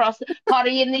all across the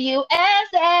party in the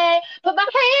USA. Put my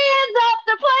hands up,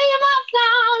 they're playing my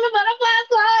song, the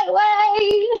butterflies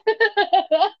way.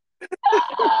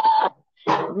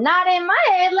 Not in my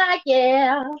head like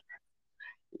yeah.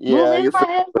 Yeah, in my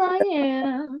head like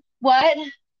yeah. What?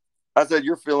 I said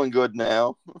you're feeling good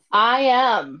now. I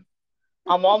am.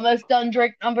 I'm almost done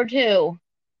drink number 2.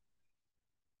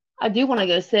 I do want to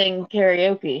go sing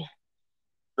karaoke.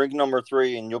 Drink number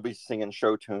 3 and you'll be singing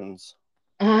show tunes.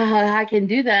 I can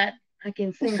do that. I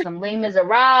can sing some Les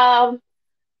Miserables.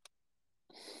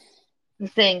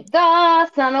 Sing, the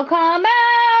sun will come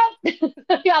out.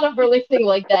 I don't really sing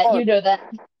like that. You know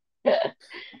that.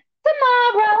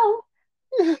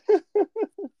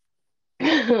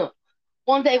 Tomorrow.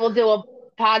 One day we'll do a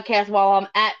podcast while I'm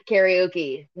at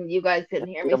karaoke. And you guys can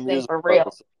hear me sing for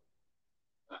real.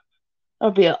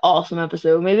 That'll be an awesome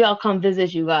episode. Maybe I'll come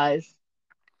visit you guys.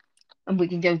 And we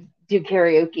can go do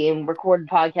karaoke and record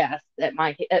podcasts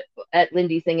at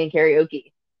Lindy singing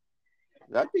karaoke.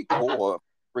 That'd be cool. A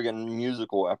friggin'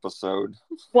 musical episode.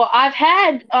 Well, I've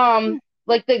had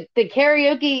like the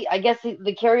karaoke, I guess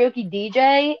the karaoke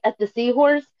DJ at the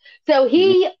Seahorse. So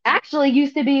he actually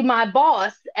used to be my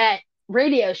boss at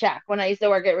Radio Shack when I used to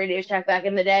work at Radio Shack back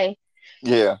in the day.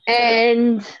 Yeah.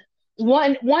 And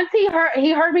once he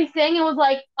heard me sing and was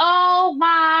like, "Oh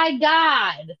my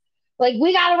God, like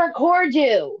we gotta record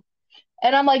you."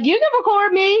 And I'm like, "You can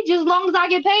record me just as long as I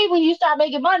get paid when you start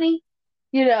making money."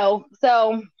 So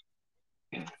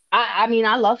I mean,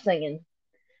 I love singing.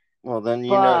 Well, then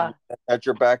you But know at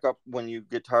your backup when you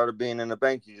get tired of being in the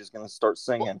bank, you're just gonna start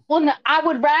singing. well, no, I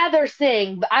would rather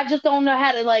sing, but I just don't know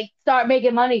how to like start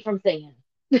making money from singing.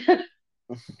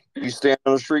 You stand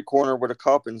on a street corner with a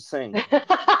cup and sing.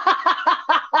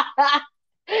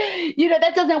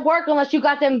 That doesn't work unless you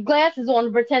got them glasses on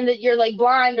to pretend that you're like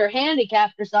blind or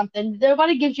handicapped or something.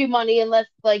 Nobody gives you money unless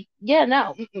no,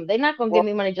 they're not gonna give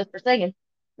me money just for singing.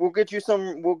 We'll get you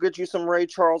some Ray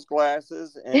Charles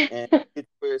glasses, and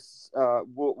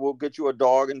we'll get you a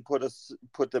dog and put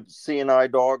the CNI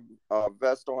dog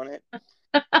vest on it.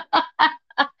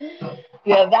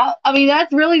 Yeah,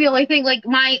 that's really the only thing. Like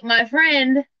my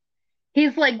friend,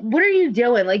 he's like, "What are you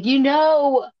doing? Like,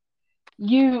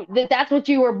 that's what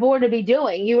you were born to be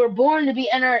doing. You were born to be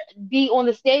on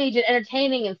the stage and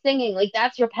entertaining and singing. Like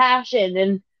that's your passion."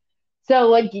 And so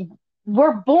like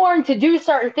we're born to do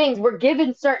certain things. We're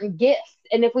given certain gifts,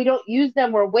 and if we don't use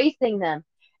them, we're wasting them.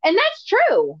 And that's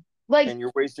true. Like, and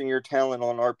you're wasting your talent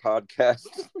on our podcast.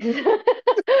 Well, I'm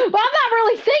not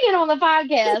really singing on the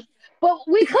podcast, but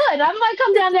we could. I might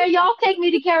come down there. Y'all take me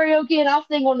to karaoke, and I'll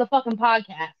sing on the fucking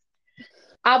podcast.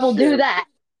 I will do that.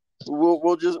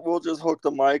 We'll just hook the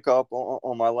mic up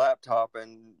on my laptop,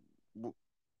 and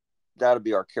that'll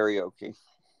be our karaoke.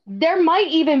 There might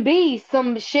even be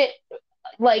some shit,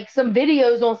 like some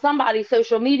videos on somebody's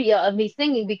social media of me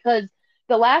singing, because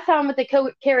the last time with the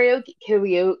karaoke,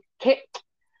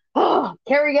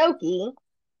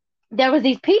 there was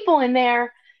these people in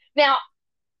there. Now,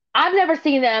 I've never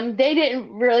seen them.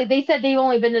 They said they've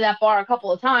only been to that bar a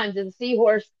couple of times in the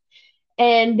Seahorse,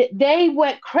 and they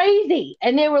went crazy.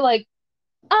 And they were like,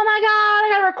 "Oh my God, I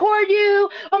gotta record you.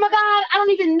 Oh my God, I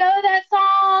don't even know that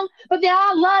song, but now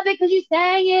I love it because you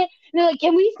sang it." And they're like,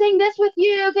 "Can we sing this with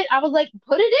you?" I was like,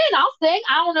 "Put it in. I'll sing.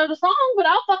 I don't know the song, but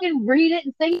I'll fucking read it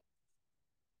and sing."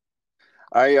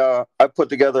 I put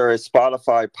together a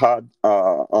Spotify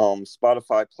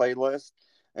playlist,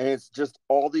 and it's just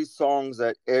all these songs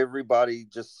that everybody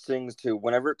just sings to.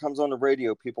 Whenever it comes on the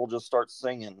radio, people just start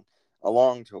singing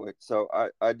along to it. So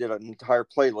I did an entire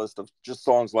playlist of just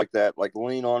songs like that, like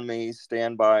 "Lean on Me,"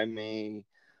 "Stand by Me,"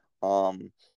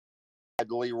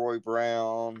 Leroy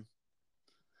Brown,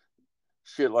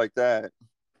 shit like that.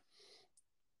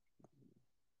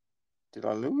 Did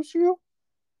I lose you?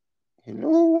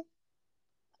 Hello?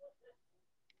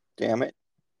 Damn it.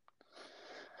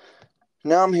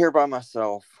 Now I'm here by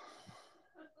myself.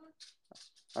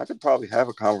 I could probably have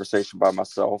a conversation by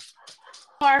myself.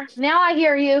 Now I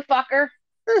hear you, fucker.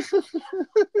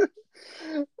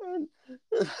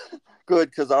 Good,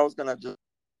 because I was going to just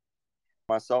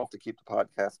myself to keep the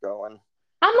podcast going.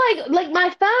 I'm like my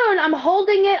phone, I'm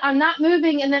holding it, I'm not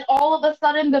moving, and then all of a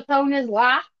sudden the phone is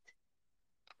locked.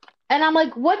 And I'm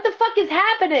like, what the fuck is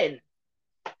happening?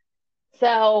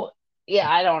 So, yeah,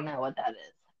 I don't know what that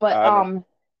is. But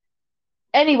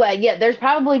anyway, yeah, there's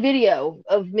probably video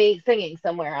of me singing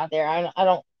somewhere out there.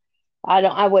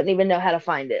 I wouldn't even know how to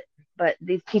find it. But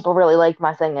these people really like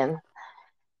my singing,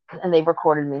 and they've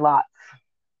recorded me lots.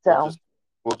 So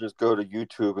we'll just go to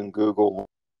YouTube and Google.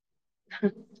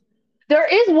 There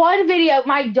is one video.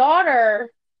 My daughter,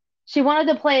 she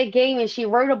wanted to play a game, and she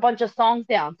wrote a bunch of songs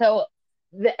down.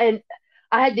 And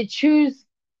I had to choose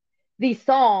these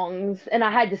songs, and I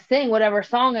had to sing whatever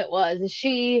song it was. And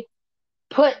she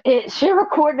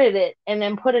recorded it and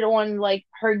then put it on like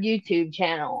her YouTube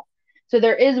channel. So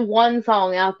there is one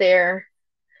song out there.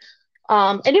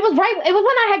 And it was when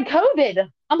I had COVID.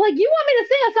 I'm like, you want me to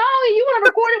sing a song and you want to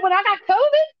record it when I got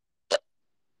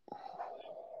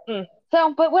COVID?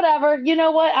 So, but whatever. You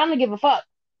know what? I don't give a fuck.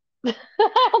 I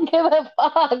don't give a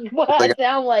fuck what I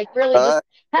sound like. Really, just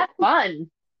have fun.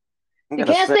 You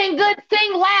can't sing good,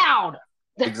 sing loud.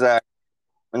 Exactly.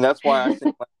 And that's why I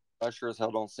sing loud. I sure as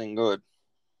hell don't sing good.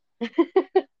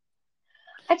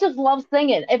 I just love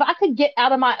singing. If I could get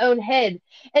out of my own head.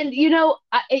 And,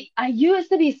 I used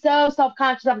to be so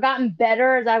self-conscious. I've gotten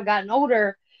better as I've gotten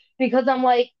older, because I'm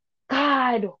like,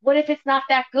 God, what if it's not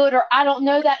that good? Or I don't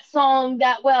know that song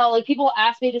that well. Like, people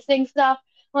ask me to sing stuff.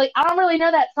 I'm like, I don't really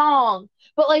know that song.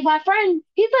 But, like, my friend,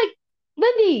 he's like,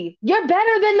 Lindy, you're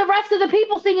better than the rest of the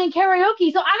people singing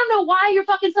karaoke. So I don't know why you're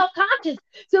fucking self conscious.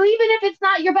 So even if it's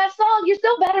not your best song, you're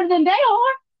still better than they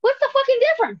are. What's the fucking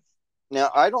difference? Now,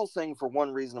 I don't sing for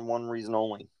one reason and one reason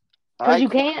only. Because I you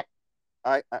can can't.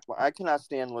 I cannot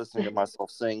stand listening to myself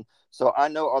sing, so I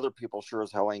know other people sure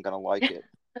as hell ain't gonna like it.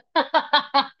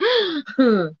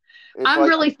 It's I'm like,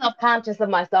 really self conscious of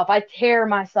myself. I tear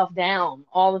myself down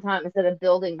all the time instead of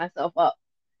building myself up.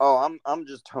 oh, I'm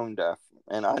just tone deaf,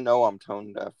 and I know I'm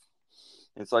tone deaf.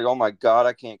 It's like, oh my god,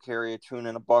 I can't carry a tune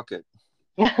in a bucket.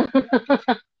 I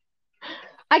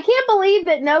can't believe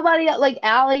that nobody like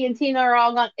Allie and Tina are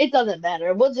all gone. It doesn't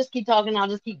matter. We'll just keep talking. I'll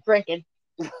just keep drinking.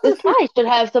 This probably should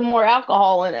have some more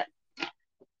alcohol in it.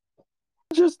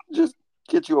 Just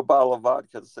get you a bottle of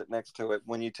vodka to sit next to it.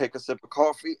 When you take a sip of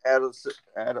coffee, add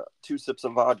 2 sips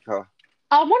of vodka.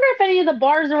 I wonder if any of the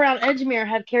bars around Edgemere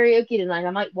have karaoke tonight.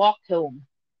 I might walk to them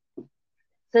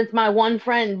since my one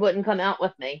friend wouldn't come out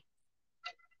with me.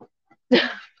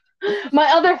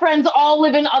 My other friends all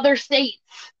live in other states.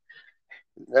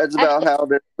 That's about how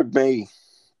it would be.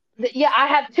 Yeah, I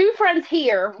have 2 friends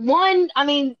here. One's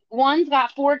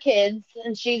got 4 kids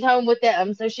and she's home with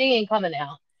them, so she ain't coming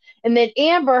out. And then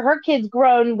Amber, her kid's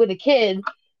grown with a kid,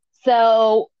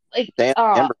 so like, Damn,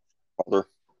 Amber older.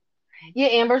 yeah,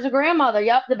 Amber's a grandmother.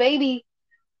 Yep, the baby,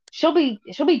 she'll be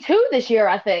 2 this year,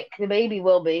 I think. The baby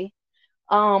will be.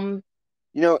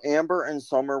 Amber and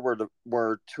Summer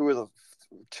were two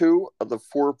of the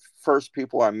 4 first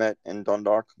people I met in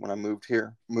Dundalk when I moved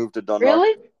to Dundalk.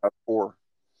 Really? 4.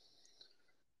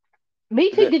 Me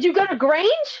too. Did you go to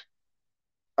Grange?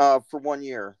 For 1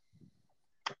 year.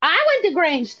 I went to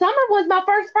Grange. Summer was my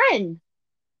first friend.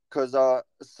 Because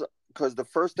the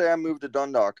first day I moved to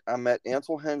Dundalk, I met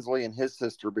Ansel Hensley and his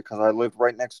sister because I lived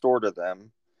right next door to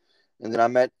them. And then I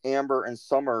met Amber and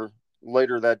Summer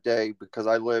later that day because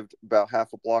I lived about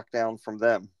half a block down from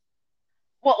them.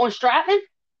 What, on Stratton?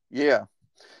 Yeah.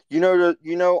 On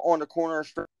the corner of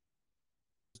Stratton,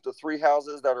 the 3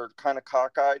 houses that are kind of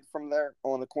cockeyed from there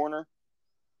on the corner?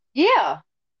 Yeah.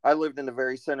 I lived in the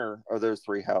very center of those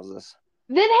 3 houses.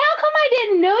 Then how come I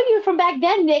didn't know you from back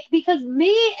then, Nick? Because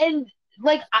me and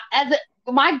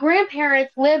my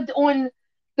grandparents lived on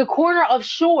the corner of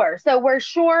Shore. So where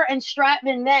Shore and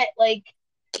Stratton met, like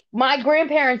my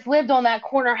grandparents lived on that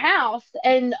corner house.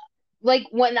 And like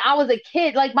when I was a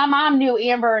kid, like my mom knew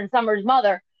Amber and Summer's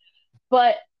mother.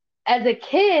 But as a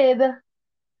kid,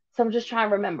 so I'm just trying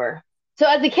to remember. So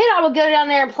as a kid, I would go down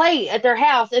there and play at their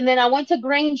house. And then I went to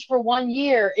Grange for 1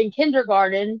 year in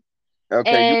kindergarten.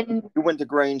 Okay, And you went to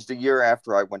Grange the year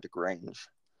after I went to Grange.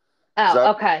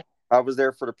 okay. I was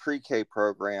there for the pre-K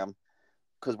program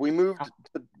because we moved on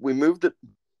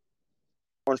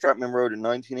Stratman Road in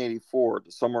 1984,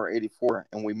 the summer of '84,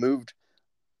 and we moved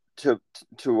to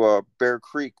Bear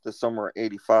Creek the summer of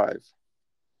 '85.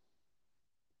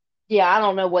 Yeah, I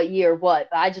don't know what year what,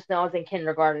 but I just know I was in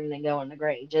kindergarten and going to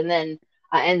Grange. And then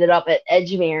I ended up at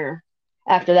Edgemere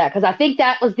after that because I think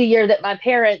that was the year that my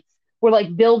parents were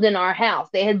like building our house.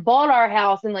 They had bought our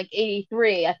house in like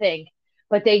 '83, I think,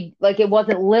 but they like it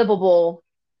wasn't livable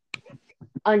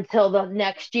until the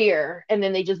next year, and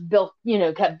then they just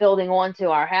kept building onto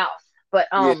our house. But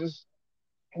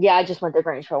yeah, I just went to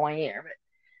Grange for 1 year.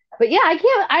 But yeah, I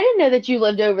didn't know that you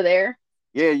lived over there.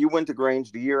 Yeah, you went to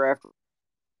Grange the year after.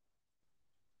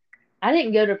 I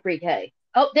didn't go to pre-K.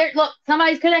 Oh, there! Look,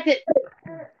 somebody's connected.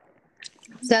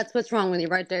 That's what's wrong with you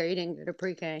right there. You didn't go to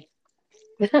pre-K.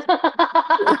 Right.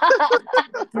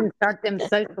 Didn't start them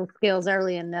social skills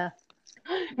early enough.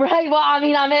 Well,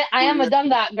 I am a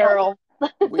Dundalk girl.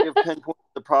 We have pinpointed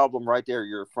the problem right there.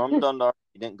 You're from Dundalk.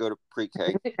 You didn't go to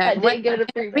pre-K. I didn't go to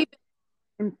pre-K.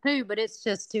 Too, but it's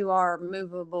just to our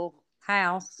movable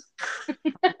house.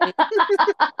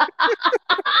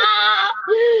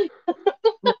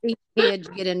 Each kid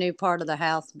get a new part of the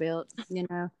house built,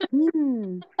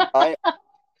 I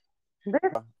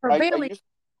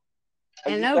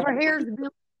over here's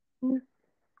Billy.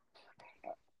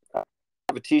 I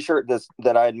have a T-shirt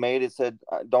that I had made. It said,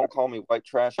 "Don't call me white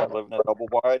trash. I live in a double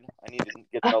wide." I need to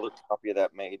get another copy of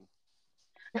that made.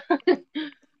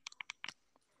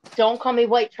 Don't call me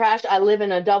white trash. I live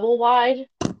in a double wide.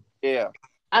 Yeah.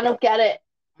 I don't get it.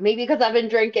 Maybe because I've been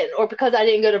drinking or because I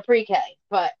didn't go to pre-K.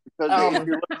 But because if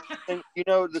you're listening,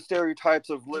 the stereotypes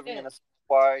of living in a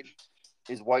wide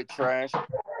is white trash.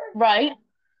 Right.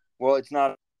 Well, it's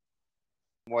not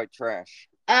white trash.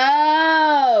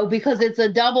 Oh, because it's a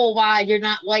double wide. You're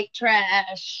not white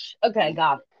trash. Okay,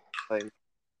 got it.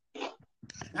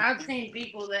 I've seen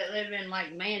people that live in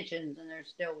like mansions and they're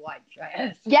still white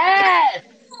trash. Yes.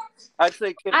 I'd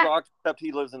say Kid Rock, except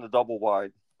he lives in a double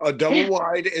wide. A double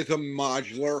wide is a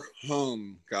modular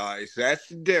home, guys. That's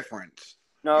the difference.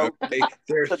 No, Okay?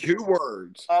 There's two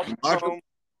words.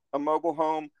 A mobile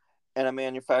home, and a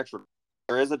manufacturer.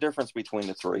 There is a difference between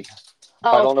the three.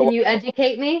 I Oh, don't know. can you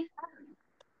educate me?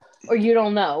 Or you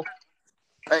don't know?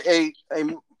 A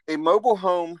mobile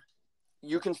home,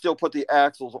 you can still put the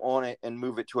axles on it and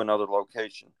move it to another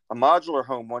location. A modular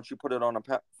home, once you put it on a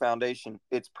foundation,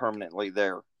 it's permanently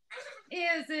there.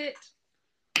 Is it?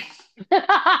 Is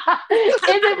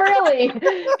it really?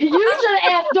 You should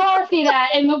have asked Dorothy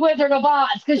that in The Wizard of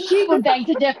Oz, because she would beg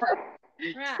to differ.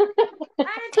 Right.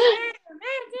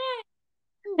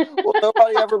 Well,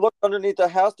 nobody ever looked underneath the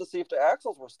house to see if the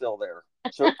axles were still there.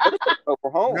 So it could have been a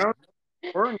mobile home. No,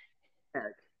 we're not.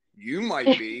 You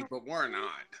might be, but we're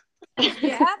not.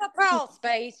 You have a crawl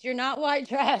space. You're not white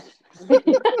trash.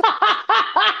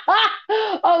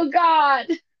 Oh, God.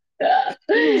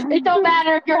 It don't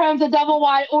matter if your home's a double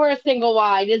wide or a single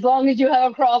wide, as long as you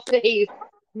have a crawl space.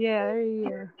 Yeah, there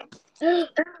you go.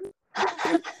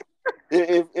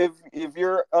 If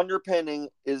your underpinning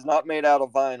is not made out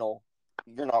of vinyl,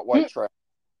 you're not white trash.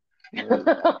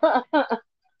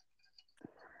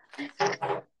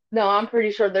 No, I'm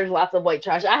pretty sure there's lots of white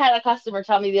trash. I had a customer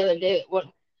tell me the other day that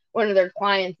one of their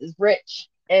clients is rich,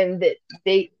 and that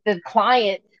the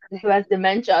client who has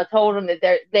dementia told them that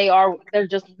they're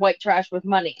just white trash with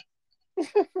money.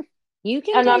 You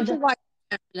can take the white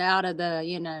trash out of the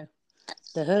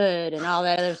the hood and all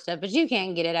that other stuff, but you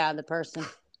can't get it out of the person.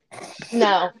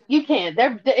 No, you can't.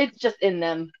 It's just in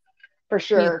them, for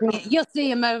sure. You'll see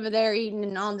them over there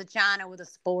eating on the china with a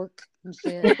spork and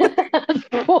shit.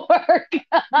 Pork.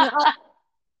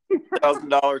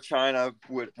 $1,000 china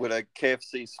with a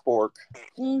KFC spork.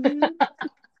 Mm-hmm.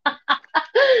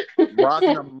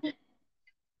 Rocking them.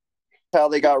 How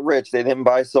they got rich? They didn't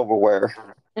buy silverware.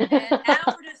 And now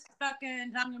we're just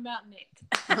fucking talking about Nick.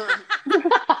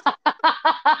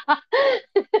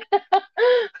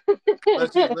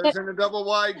 Let's see, lives in a double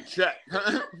wide check.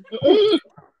 Has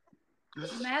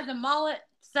a mullet,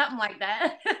 something like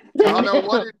that. I don't know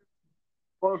what it is.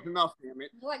 Close enough, damn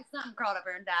it. Like something crawled up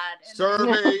there and died.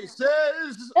 Survey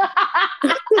says.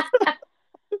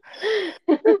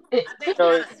 If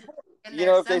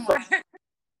they thought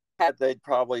that, they'd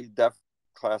probably definitely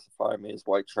classify me as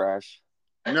white trash.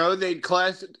 No, they'd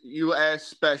class you as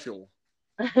special.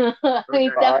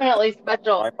 He's definitely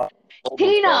special.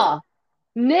 Tina,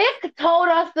 Nick told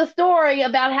us the story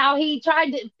about how he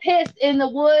tried to piss in the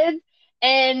woods,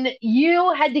 and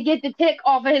you had to get the tick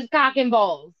off of his cock and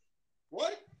balls.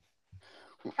 What?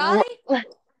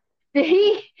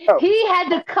 He had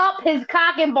to cup his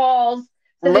cock and balls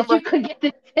so that you could get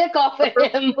the tick off of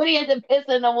him when he had to piss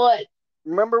in the woods.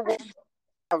 Remember when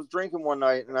I was drinking one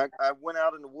night and I went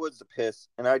out in the woods to piss,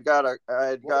 and I had got a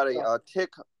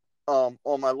tick on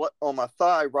my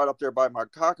thigh right up there by my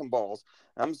cock and balls.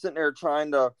 I'm sitting there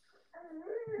trying to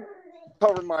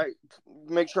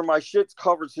make sure my shit's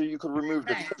covered so you could remove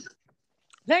the tick.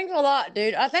 Thanks a lot,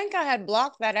 dude. I think I had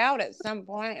blocked that out at some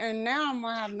point, and now I'm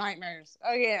gonna have nightmares.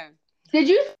 Oh yeah. Did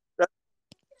you?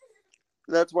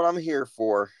 That's what I'm here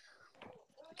for.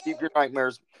 Keep your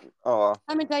nightmares.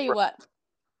 Let me tell you what.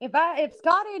 If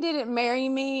Scotty didn't marry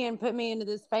me and put me into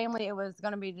this family, it was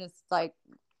gonna be just like,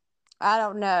 I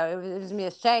don't know. It was just be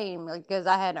a shame because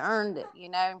I had earned it,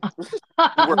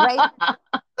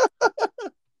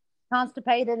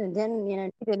 Constipated and then,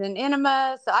 needed an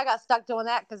enema. So I got stuck doing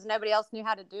that because nobody else knew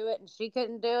how to do it and she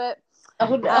couldn't do it.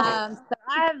 Oh, no. So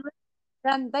I've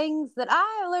done things that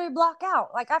I literally block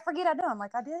out. Like I forget I do them.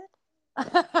 Like I did.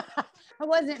 It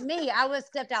wasn't me. I was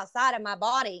stepped outside of my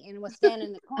body and was standing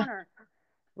in the corner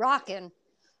rocking.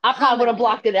 I probably would have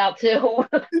blocked it out too.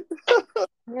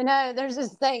 There's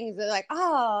just things that like,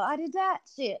 oh, I did that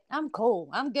shit. I'm cool.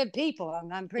 I'm good people.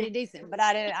 I'm pretty decent. But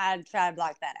I try to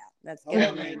block that out. That's good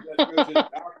of me.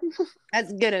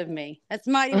 That's good of me. That's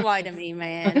mighty white of me,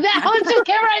 man. That was just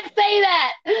get right say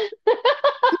that.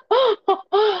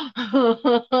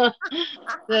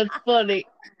 That's funny.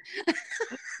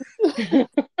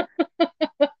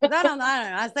 I don't know.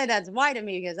 I say that's white of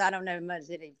me because I don't know much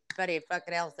anybody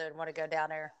fucking else that would want to go down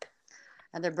there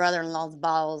at their brother-in-law's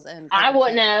balls. And I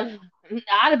wouldn't have.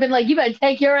 I'd have been like, you better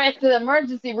take your ass to the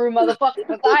emergency room, motherfucker,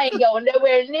 because I ain't going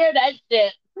nowhere near that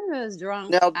shit. I was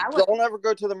drunk. Now, don't ever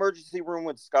go to the emergency room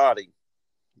with Scotty.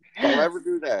 Don't ever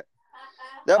do that.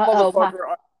 That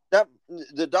motherfucker,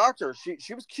 the doctor,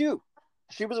 she was cute.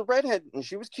 She was a redhead, and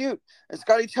she was cute. And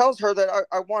Scotty tells her that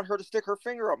I want her to stick her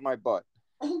finger up my butt.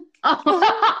 Oh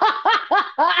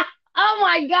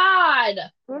my God.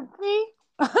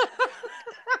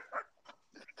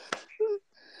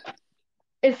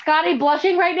 Is Scotty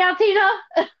blushing right now, Tina?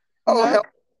 Oh, hell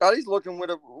God, he's looking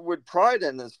with pride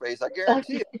in his face. I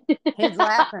guarantee it. He's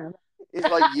laughing. He's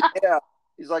like, yeah.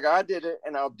 He's like, I did it,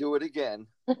 and I'll do it again.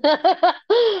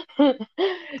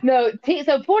 No,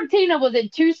 so poor Tina was in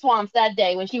two swamps that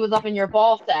day when she was up in your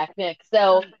ball sack, Nick.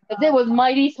 So it was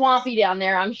mighty swampy down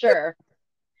there, I'm sure.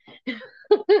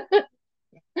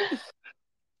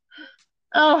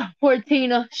 Oh, poor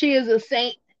Tina. She is a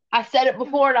saint. I said it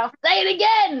before and I'll say it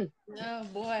again. Oh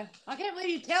boy. I can't believe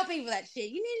you tell people that shit.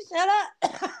 You need to shut up.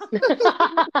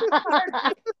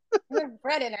 I'm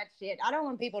spreading that shit. I don't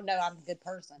want people to know I'm a good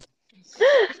person. You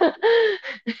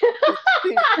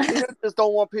just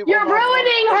don't want people. You're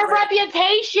ruining her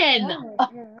reputation.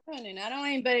 You're ruining. I don't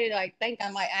want anybody to like think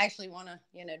I might actually want to,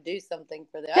 do something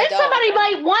for them. Then somebody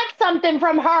might want something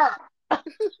from her.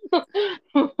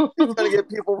 It's gonna get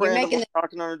people randomly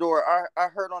knocking on the door. I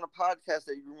heard on a podcast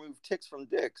that you remove ticks from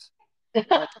dicks. Ticks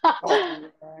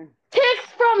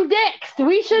from dicks.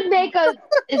 We should make do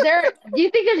you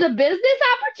think there's a business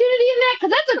opportunity in that?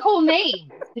 Because that's a cool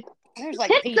name. There's like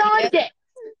ticks on dicks.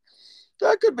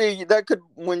 That could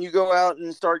when you go out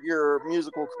and start your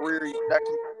musical career, that could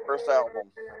be your first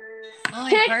album.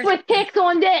 Ticks with ticks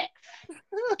on dicks.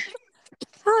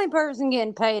 The only person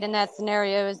getting paid in that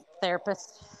scenario is the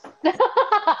therapist.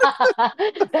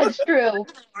 That's true.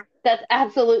 That's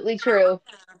absolutely true.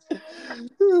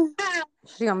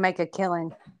 She's gonna make a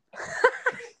killing.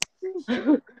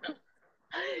 I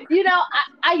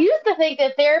used to think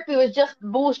that therapy was just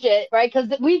bullshit, right? Because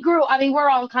we're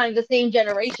all kind of the same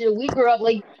generation. We grew up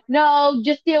like, no,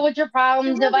 just deal with your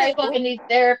problems. Nobody fucking needs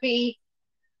therapy.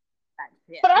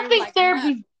 But I think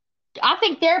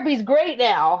therapy's great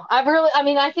now. I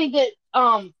think that,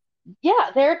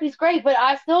 therapy's great, but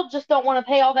I still just don't want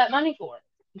to pay all that money for it.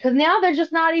 Because now they're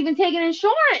just not even taking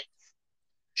insurance.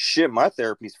 Shit, my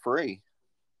therapy's free.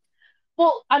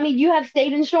 Well, you have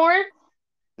state insurance?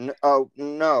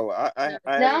 No. I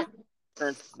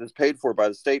insurance is paid for by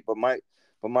the state, but my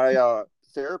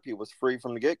therapy was free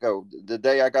from the get-go. The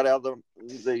day I got out of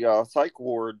the psych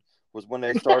ward was when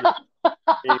they started on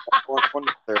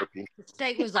therapy. The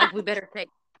state was like, we better take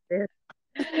this.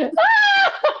 The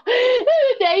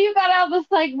day you got out of the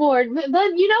psych ward.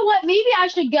 But you know what? Maybe I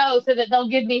should go so that they'll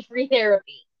give me free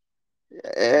therapy.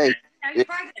 Hey. You're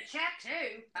probably going to check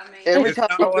too. Every time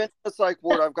I've been to the psych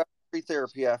ward, I've got free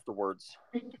therapy afterwards.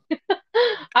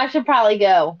 I should probably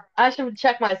go. I should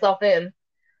check myself in.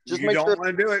 Just you don't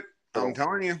want to do it. I'm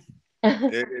telling you.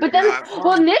 But then,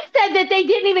 Nick said that they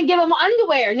didn't even give him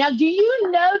underwear. Now, do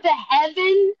you know the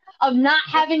heaven of not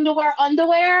having to wear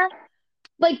underwear?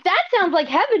 Like, that sounds like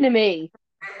heaven to me.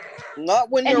 Not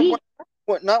when you're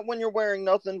wearing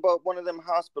nothing but one of them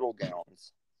hospital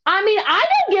gowns. I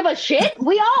didn't give a shit.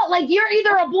 We all, you're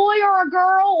either a boy or a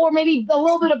girl or maybe a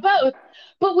little bit of both.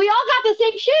 But we all got the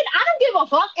same shit. I don't give a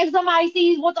fuck if somebody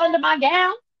sees what's under my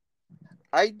gown.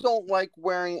 I don't like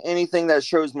wearing anything that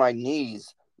shows my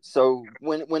knees. So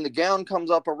when the gown comes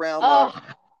up around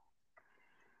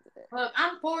Look,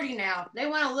 I'm 40 now. They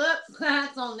want to look,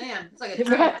 that's on them. It's like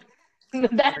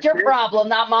that's your problem,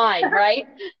 not mine, right?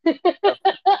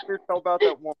 Tell about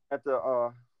that one at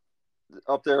the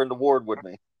up there in the ward with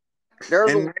me. There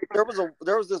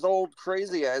was this old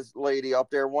crazy ass lady up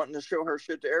there wanting to show her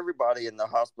shit to everybody in the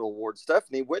hospital ward.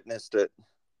 Stephanie witnessed it.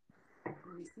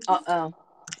 Uh-oh.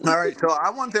 All right, so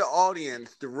I want the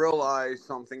audience to realize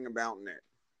something about Nick.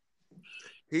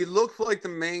 He looks like the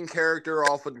main character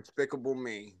off of Despicable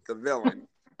Me, the villain.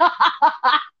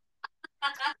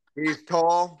 He's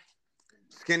tall,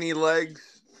 skinny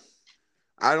legs.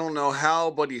 I don't know how,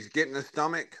 but he's getting a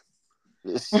stomach.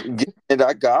 And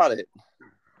I got it.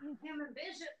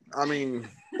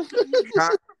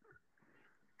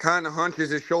 Kind of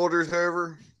hunches his shoulders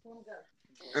over,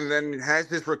 and then has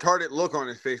this retarded look on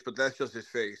his face, but that's just his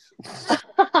face.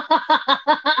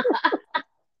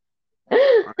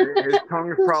 His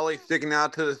tongue is probably sticking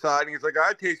out to the side, and he's like,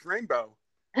 I taste rainbow.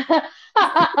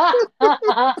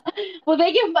 Well,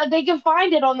 they can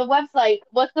find it on the website.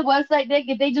 What's the website, Nick?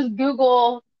 If they just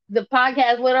Google the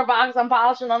podcast Litter Box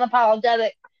Unpolished and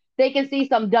Unapologetic, they can see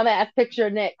some dumbass picture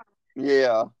of Nick.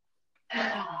 Yeah.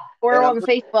 Or and on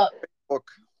Facebook.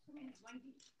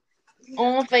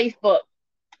 On Facebook.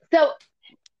 So,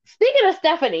 speaking of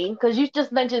Stephanie, because you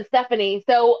just mentioned Stephanie,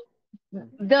 so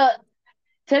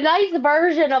tonight's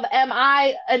version of Am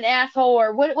I an Asshole,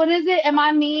 or what is it? Am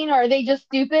I mean, or are they just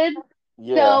stupid?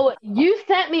 Yeah. So you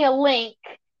sent me a link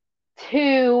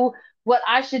to what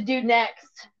I should do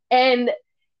next. And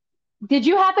did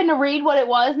you happen to read what it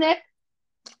was, Nick?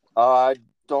 I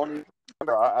don't even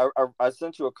remember. I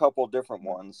sent you a couple different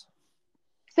ones.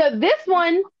 So this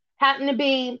one happened to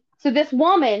be, so this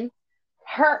woman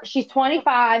She's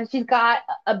 25. She's got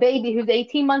a baby who's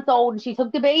 18 months old, and she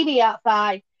took the baby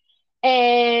outside.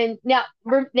 And now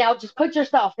just put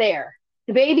yourself there.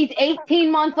 The baby's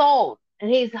 18 months old, and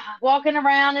he's walking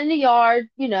around in the yard,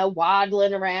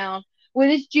 waddling around with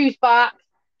his juice box.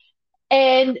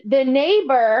 And the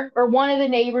neighbor, or one of the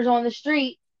neighbors on the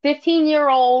street,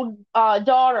 15-year-old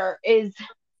daughter, is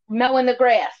mowing the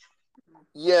grass.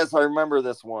 Yes, I remember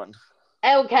this one.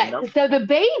 Okay, so the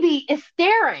baby is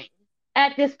staring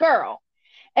at this girl.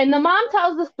 And the mom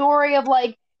tells the story of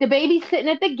like the baby's sitting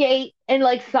at the gate, and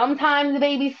like sometimes the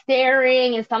baby's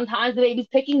staring, and sometimes the baby's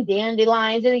picking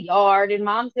dandelions in the yard, and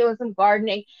mom's doing some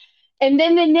gardening. And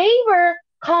then the neighbor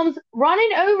comes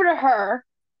running over to her,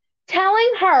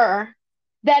 telling her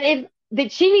that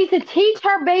she needs to teach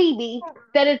her baby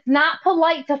that it's not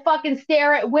polite to fucking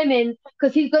stare at women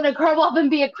because he's gonna grow up and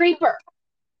be a creeper.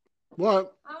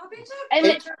 What? And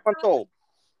 18 months old.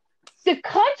 The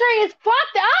country is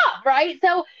fucked up, right?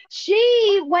 So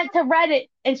she went to Reddit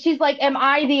and she's like, "Am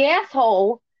I the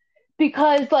asshole?"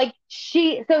 Because the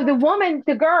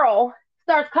girl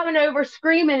starts coming over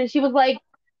screaming, and she was like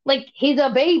he's a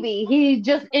baby. He's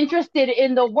just interested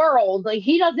in the world. Like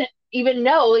he doesn't even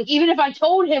know. Like even if I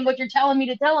told him what you're telling me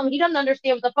to tell him, he doesn't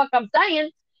understand what the fuck I'm saying.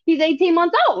 He's 18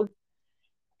 months old.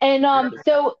 And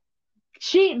so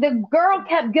the girl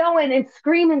kept going and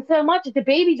screaming so much that the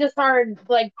baby just started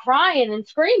like crying and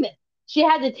screaming. She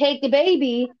had to take the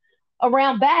baby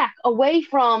around back away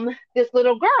from this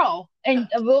little girl. And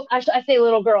I say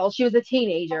little girl, she was a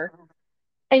teenager.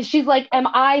 And she's like, "Am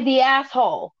I the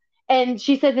asshole?" And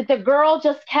she said that the girl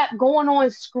just kept going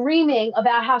on screaming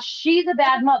about how she's a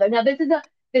bad mother. Now this is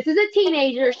a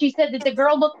teenager. She said that the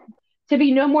girl looked to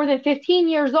be no more than 15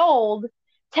 years old,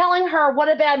 telling her what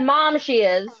a bad mom she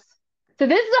is. So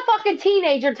this is a fucking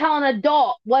teenager telling an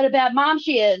adult what a bad mom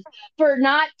she is for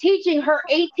not teaching her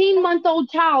 18-month-old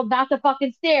child not to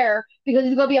fucking stare because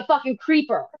he's going to be a fucking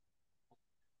creeper.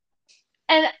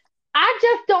 And I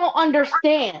just don't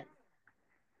understand.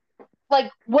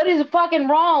 Like, what is fucking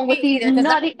wrong with these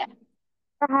nutty...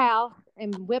 Her house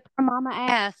and whip her mama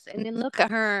ass and then look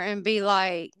at her and be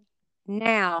like,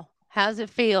 "Now, how's it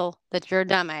feel that you're a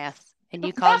dumbass and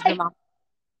you caused your mom?"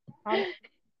 Like,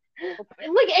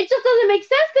 it just doesn't make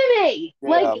sense to me. Yeah.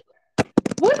 Like,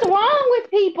 what's wrong with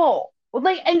people?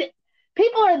 Like, and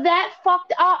people are that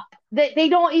fucked up that they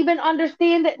don't even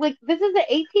understand that, like, this is an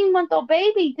 18-month-old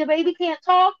baby. The baby can't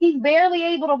talk. He's barely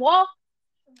able to walk.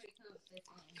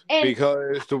 And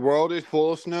because the world is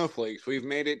full of snowflakes. We've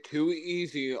made it too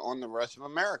easy on the rest of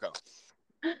America.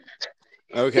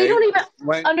 Okay. They don't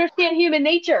even understand human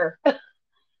nature.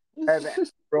 Have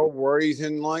real worries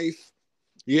in life.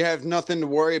 You have nothing to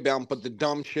worry about but the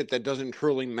dumb shit that doesn't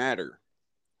truly matter.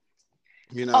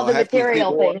 The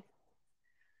material thing.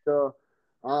 The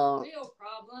real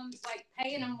problems like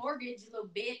paying a mortgage, you little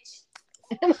bitch.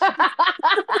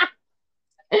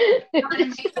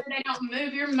 Make sure they don't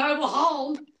move your mobile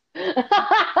home.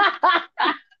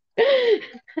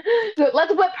 So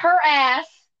let's whip her ass,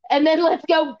 and then let's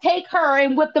go take her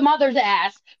and whip the mother's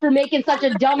ass for making such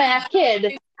a dumbass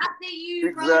kid. I see you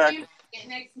exactly.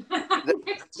 Next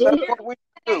that's what we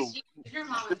do.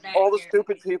 All the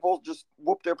stupid people just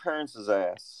whoop their parents'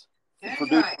 ass.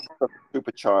 Produce a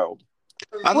stupid child.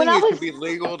 I think it should be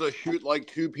legal to shoot like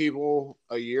 2 people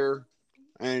a year,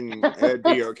 and it'd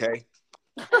be okay.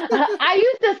 I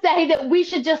used to say that we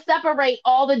should just separate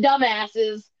all the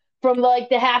dumbasses from like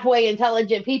the halfway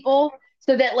intelligent people,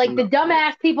 so that like the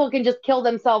dumbass people can just kill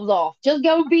themselves off. Just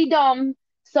go be dumb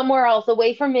somewhere else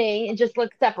away from me, and just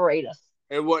like separate us.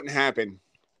 It wouldn't happen.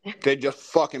 They'd just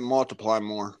fucking multiply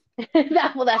more.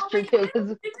 That's true too.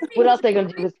 Because what else they gonna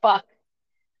do is fuck.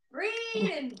 Breed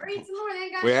some more. They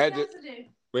ain't got nothing else to do.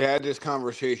 We had this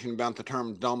conversation about the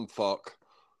term "dumb fuck."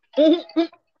 So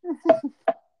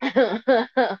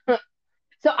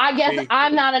I guess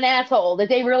I'm not an asshole. That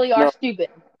they really are stupid.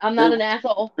 I'm not an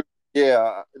asshole.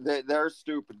 Yeah, they're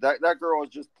stupid. That girl is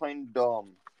just plain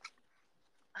dumb.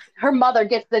 Her mother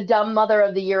gets the Dumb Mother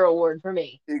of the Year award for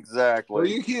me. Exactly. Well,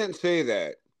 you can't say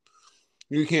that.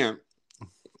 You can't.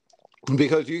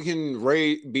 Because you can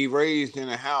be raised in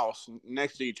a house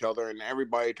next to each other, and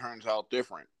everybody turns out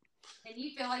different. And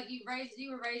you feel like you were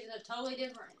raised in a totally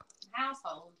different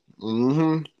household.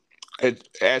 Mm-hmm.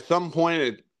 At some point,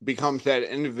 it becomes that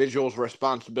individual's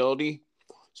responsibility.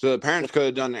 So the parents could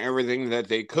have done everything that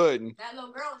they could. That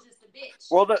little girl was just a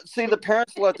bitch. Well, the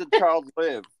parents let the child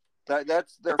live.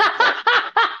 That's their fault.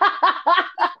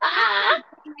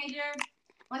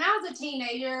 When I was a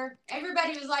teenager,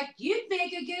 everybody was like, "You'd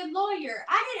make a good lawyer."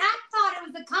 I thought it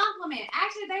was a compliment.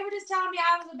 Actually, they were just telling me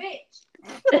I was a bitch.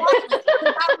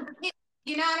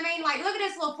 You know what I mean? Like, look at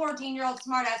this little 14-year-old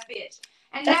smart ass bitch.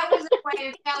 And that was a way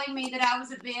of telling me that I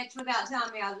was a bitch without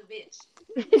telling me I was a bitch.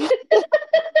 Kind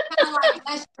of like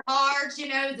bless your heart, you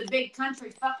know, the big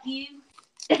country fuck you.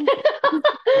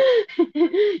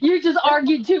 You just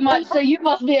argued too much, so you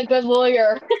must be a good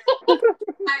lawyer.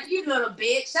 You little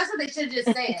bitch. That's what they should have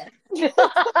just said. You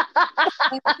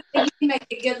make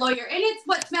a good lawyer. And it's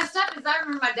what's messed up is I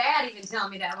remember my dad even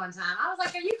telling me that one time. I was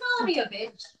like, are you calling me a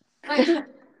bitch? Like,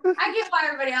 I get why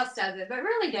everybody else does it, but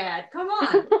really, Dad, come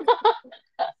on.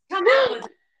 Come out with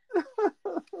it.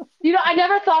 You know, I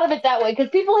never thought of it that way because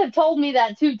people have told me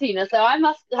that too, Tina. So I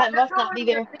must not be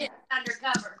there.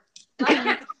 Undercover.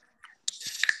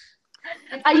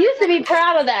 I used to be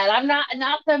proud of that. I'm not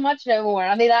so much no more.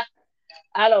 I mean,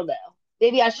 I don't know.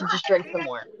 Maybe I should just drink some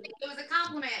more. It was a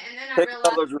compliment, and then I Take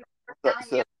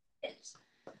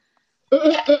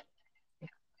realized.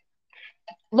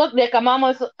 Look, Nick,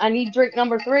 I need drink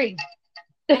number 3.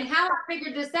 And how I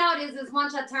figured this out is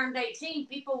once I turned 18,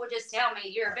 people would just tell me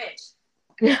you're a bitch.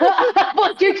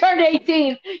 Once you turned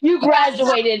 18, you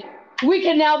graduated. We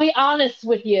can now be honest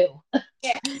with you.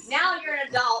 Yeah. Now you're an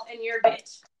adult and you're a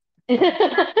bitch.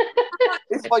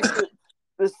 It's like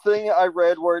this thing I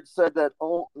read where it said that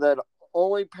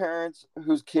only parents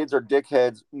whose kids are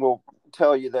dickheads will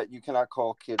tell you that you cannot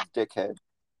call kids dickhead.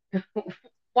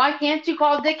 Why can't you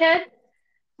call dickhead?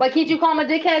 Why can't you call him a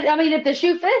dickhead? I mean, if the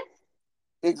shoe fits.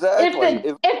 Exactly.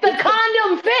 If the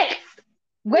condom fits,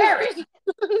 wear it.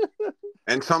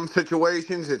 In some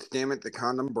situations, it's damn it, the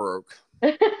condom broke.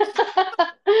 That's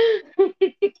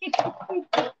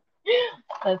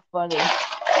funny.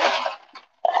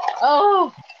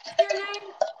 Oh. What's your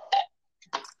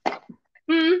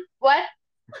name? What?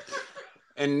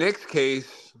 In Nick's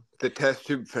case, the test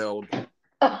tube failed.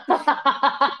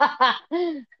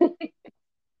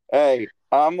 Hey,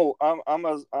 I'm a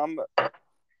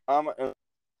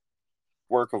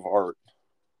work of art.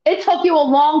 It took you a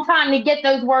long time to get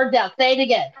those words out. Say it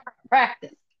again.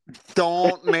 Practice.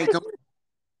 Don't make them.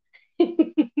 I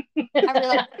really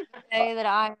like to say that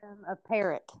I am a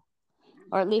parrot,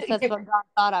 or at least that's what God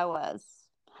thought I was,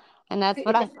 and that's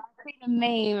what I seen a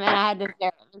meme, and I had to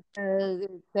share it because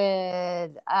it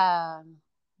said,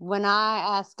 when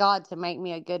I asked God to make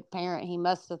me a good parent, He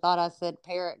must have thought I said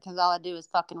parrot because all I do is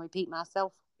fucking repeat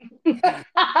myself. So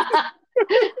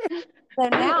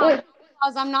now,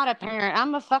 because I'm not a parent,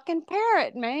 I'm a fucking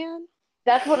parrot, man.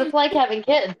 That's what it's like having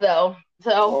kids, though.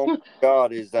 So. Oh my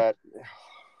God, is that?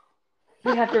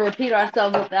 We have to repeat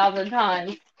ourselves 1,000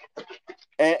 times.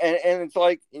 And it's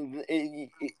like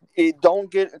it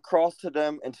don't get across to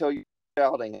them until you're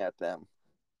shouting at them.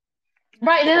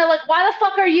 Right, and then they're like, why the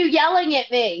fuck are you yelling at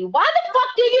me? Why the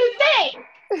fuck do you think?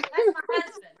 That's my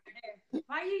husband.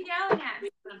 Why are you yelling at me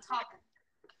when I'm talking?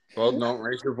 Well, don't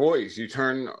raise your voice. You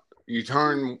turn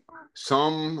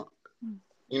some,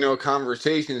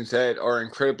 conversations that are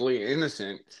incredibly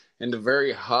innocent into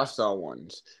very hostile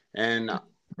ones. And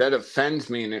that offends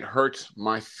me and it hurts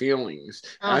my feelings.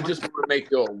 And I just want to make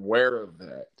you aware of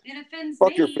that. It offends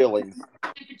Fuck me. your feelings.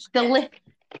 The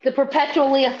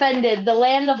perpetually offended. The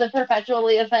land of the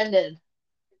perpetually offended.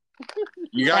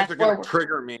 You guys are going to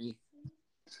trigger me.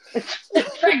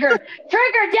 Triggered.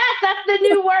 Yes, that's the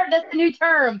new word. That's the new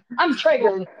term. I'm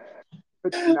triggered.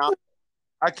 But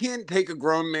I can't take a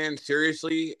grown man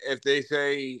seriously if they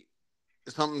say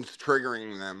something's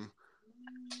triggering them.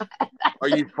 Are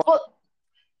you? Well,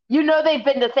 they've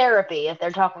been to therapy if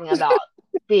they're talking about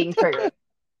being triggered.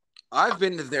 I've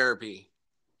been to therapy.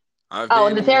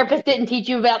 And the therapist didn't teach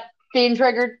you about being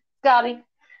triggered, Scotty?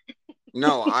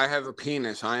 No, I have a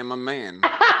penis. I am a man.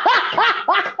 Okay.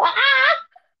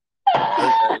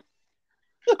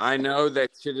 I know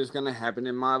that shit is going to happen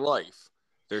in my life.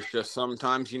 There's just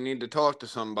sometimes you need to talk to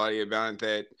somebody about it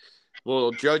that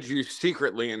will judge you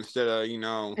secretly instead of,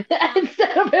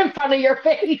 Instead of in front of your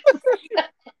face.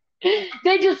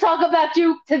 They just talk about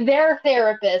you to their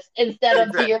therapist instead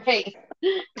of to your face.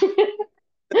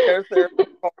 Their therapist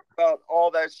talks about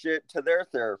all that shit to their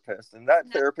therapist, and that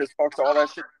therapist talks all that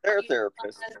shit to their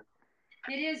therapist.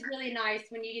 It is really nice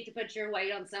when you get to put your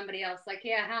weight on somebody else. Like,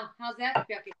 yeah, how's that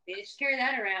fucking bitch? Carry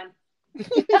that around.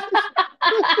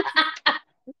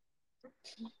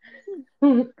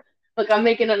 Look, I'm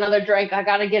making another drink. I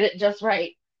gotta get it just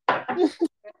right. I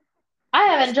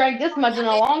haven't drank this much in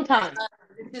a long time.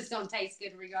 It's just gonna taste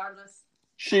good regardless.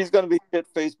 She's gonna be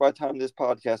shit-faced by the time this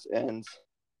podcast ends.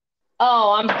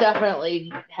 Oh, I'm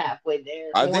definitely halfway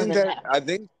there. I think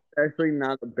it's actually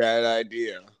not a bad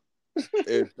idea.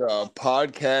 It's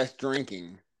podcast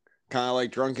drinking, kind of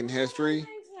like Drunken History.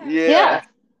 Yeah.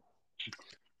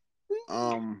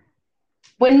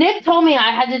 When Nick told me I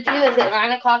had to do this at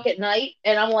 9 o'clock at night,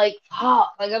 and I'm like,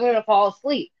 fuck, like I'm gonna fall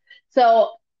asleep.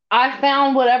 So I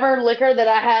found whatever liquor that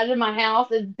I had in my house.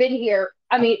 It's been here.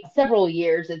 I mean, several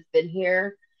years. It's been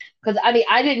here because I mean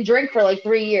I didn't drink for like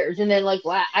 3 years, and then like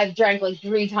I've drank like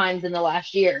 3 times in the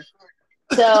last year.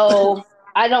 So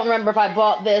I don't remember if I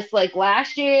bought this like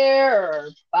last year or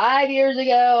 5 years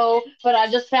ago, but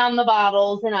I just found the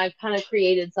bottles and I kind of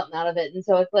created something out of it. And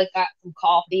so it's like got some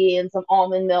coffee and some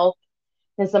almond milk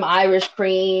and some Irish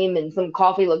cream and some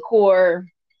coffee liqueur.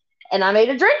 And I made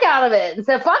a drink out of it and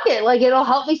said, fuck it. Like, it'll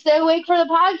help me stay awake for the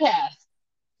podcast.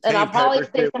 And I'll probably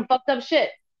say some fucked up shit.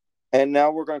 And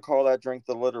now we're going to call that drink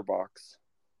the litter box.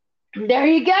 There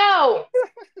you go.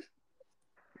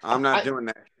 I'm not doing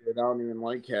that shit. I don't even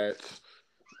like cats.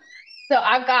 So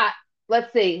I've got,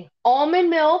 let's see, almond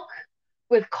milk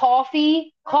with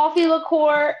coffee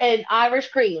liqueur, and Irish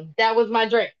cream. That was my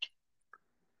drink.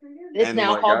 It's And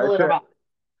now like called the litter box.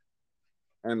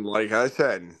 And like I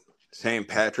said, St.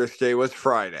 Patrick's Day was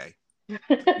Friday.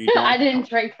 I didn't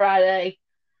drink Friday.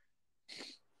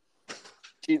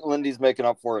 Lindy's making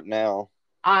up for it now.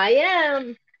 I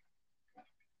am.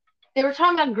 They were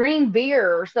talking about green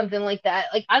beer or something like that.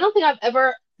 Like, I don't think I've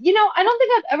ever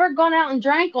gone out and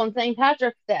drank on St.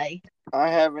 Patrick's Day. I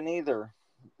haven't either.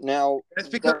 Now, that's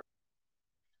because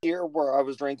year where I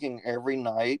was drinking every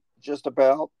night, just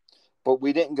about, but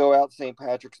we didn't go out St.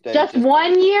 Patrick's Day. Just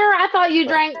 1 year? I thought you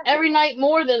drank every night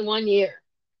more than 1 year.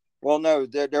 Well, no,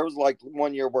 there was like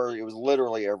 1 year where it was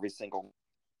literally every single.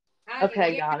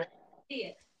 Okay, got it.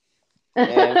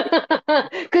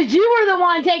 Because you were the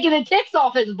one taking the ticks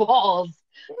off his balls.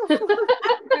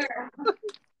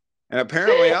 And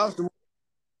apparently I was the one.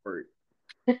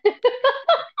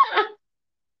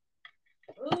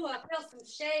 Ooh, I feel some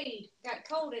shade. Got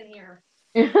cold in here.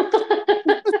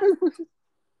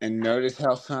 And notice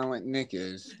how silent Nick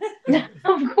is.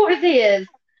 Of course he is.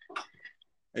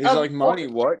 He's like, money,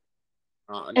 what?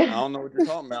 I don't know what you're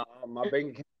talking about. My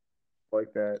bank account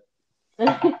like that.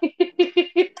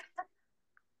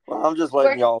 Well, I'm just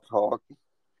letting y'all talk.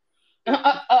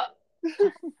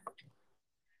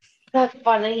 That's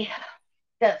funny.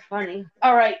 That's funny.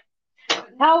 All right.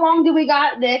 How long do we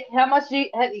got, Nick? How much do you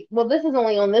well, this is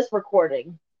only on this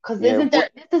recording. Because this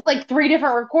is like 3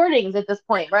 different recordings at this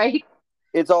point, right?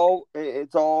 It's all,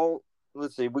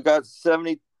 let's see, we got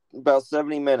about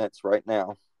 70 minutes right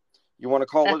now. You want to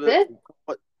call it?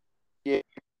 Yeah.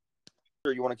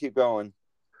 Or you want to keep going?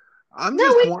 I'm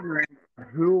just wondering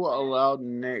who allowed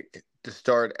Nick to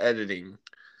start editing.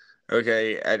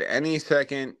 Okay, at any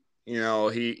second,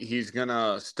 he's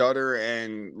gonna stutter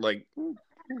and like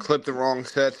clip the wrong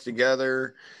sets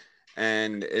together,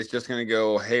 and it's just gonna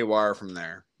go haywire from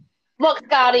there. Look,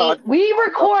 Scotty, we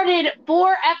recorded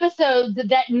 4 episodes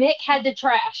that Nick had to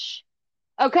trash.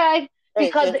 Okay?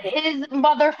 Because his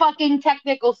motherfucking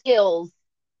technical skills.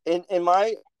 In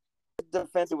my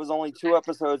defense, it was only 2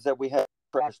 episodes that we had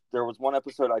trashed. There was 1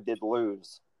 episode I did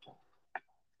lose.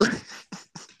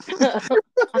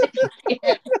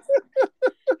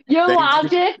 Your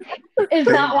logic is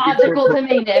not logical to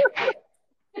me, Nick.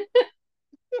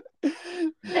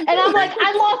 And I'm like,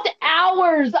 I lost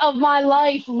hours of my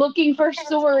life looking for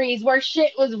stories where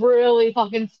shit was really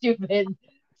fucking stupid.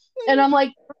 And I'm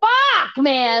like, fuck,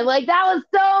 man. Like, that was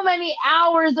so many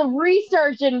hours of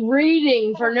research and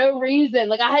reading for no reason.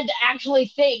 Like, I had to actually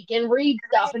think and read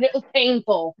stuff, and it was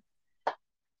painful.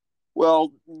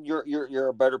 Well, you're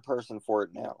a better person for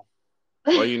it now.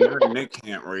 Well, Nick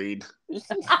can't read.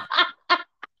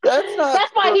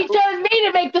 That's why he chose me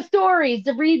to make the stories,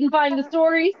 to read and find the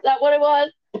stories. Is that what it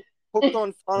was? Hooked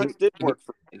on Phonics did work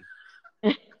for me.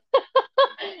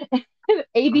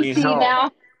 ABC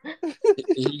now.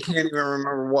 He can't even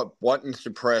remember what buttons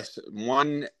to press.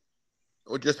 One,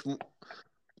 or just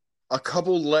a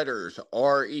couple letters,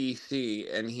 REC,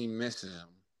 and he misses them.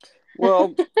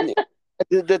 Well,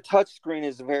 the touch screen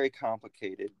is very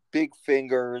complicated. Big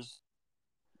fingers.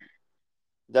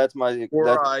 That's my...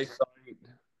 Poor eyesight.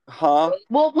 Huh?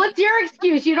 Well, what's your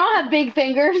excuse? You don't have big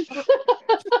fingers.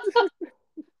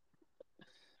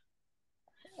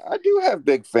 I do have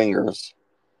big fingers.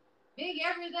 Big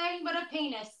everything but a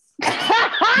penis. That's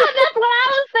what I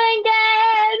was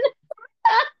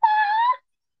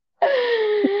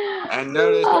thinking. And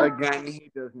notice again, he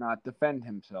does not defend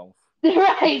himself.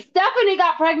 Right. Stephanie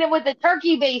got pregnant with a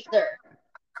turkey baster.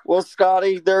 Well,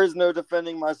 Scotty, there is no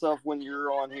defending myself when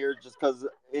you're on here, just because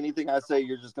anything I say,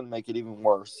 you're just going to make it even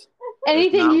worse.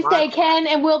 Anything you say can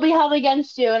and will be held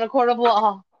against you in a court of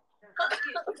law.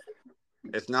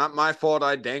 It's not my fault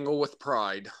I dangle with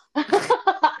pride. Now,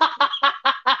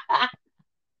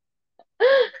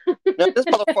 this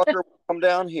motherfucker will come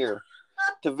down here.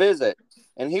 to visit,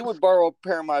 and he would borrow a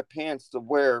pair of my pants to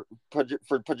wear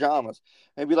for pajamas,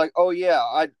 and be like, "Oh yeah,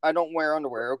 I don't wear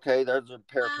underwear. Okay, there's a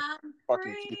pair of pants.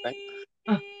 Fucking keeping."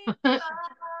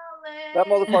 That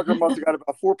motherfucker must have got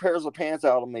about 4 pairs of pants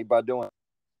out of me by doing it.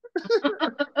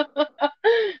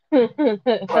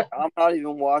 Like, I'm not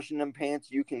even washing them pants.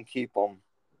 You can keep them.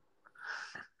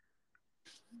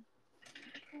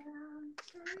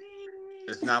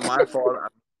 It's not my fault.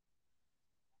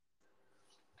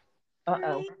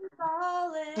 Uh-oh.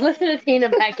 Listen to Tina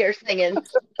back here singing.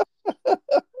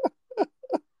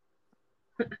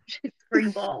 She's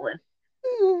free balling.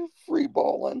 Free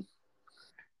balling.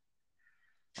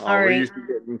 All We right. used to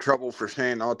get in trouble for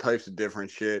saying all types of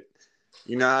different shit.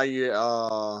 You know how you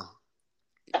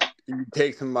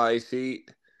take somebody's seat?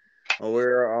 Well, we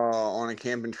were on a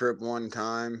camping trip one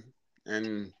time,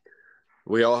 and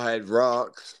we all had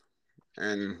rocks,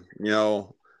 and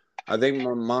I think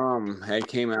my mom had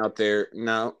came out there.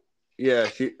 No, yeah,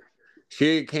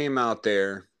 she came out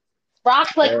there.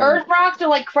 Rocks like earth rocks or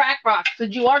like crack rocks?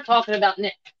 Because you are talking about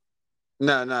Nick.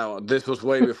 No, this was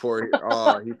way before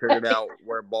he figured out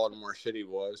where Baltimore City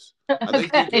was. I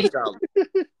think he just got.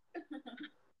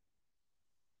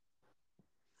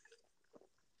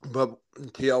 But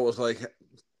TL was like,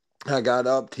 I got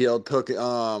up. TL took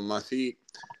my seat,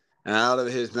 and out of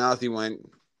his mouth he went,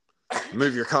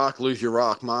 "Move your cock, lose your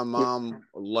rock." My mom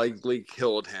likely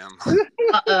killed him.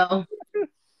 Uh-oh.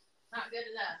 Not good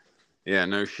enough. Yeah,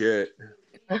 no shit.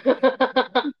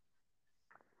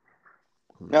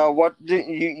 No, what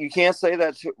you can't say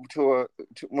that to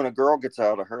when a girl gets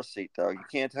out of her seat though. You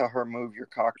can't tell her move your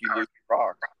cock, you lose your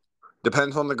rock.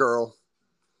 Depends on the girl.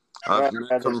 I've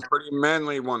met some pretty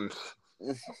manly ones.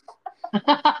 Why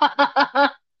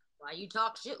you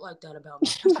talk shit like that about me?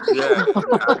 Yeah.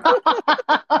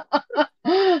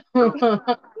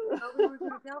 We were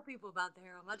going to tell people about the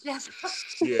Harold Much.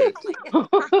 Shit.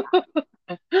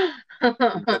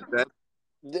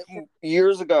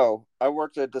 Years ago, I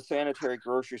worked at the sanitary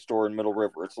grocery store in Middle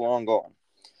River. It's long gone.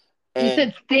 And you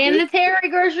said sanitary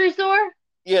grocery store?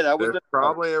 Yeah, that was. There's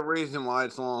probably a reason why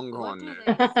it's long gone.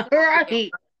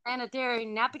 Right. Sanitary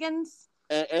napkins.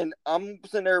 And I'm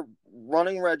sitting there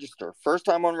running register. First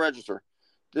time on register.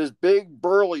 This big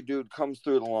burly dude comes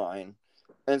through the line.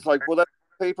 And it's like, well, that's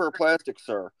paper or plastic,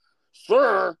 sir.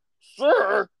 Sir,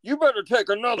 you better take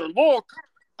another look.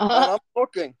 And I'm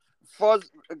looking. Fuzz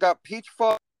got peach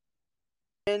fuzz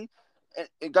in, and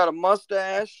it got a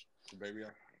mustache. Baby.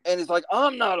 And he's like,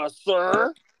 I'm not a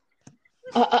sir.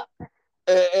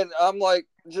 And I'm like,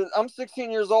 I'm 16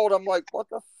 years old. I'm like, what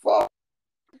the fuck?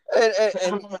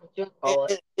 And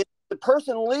the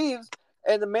person leaves,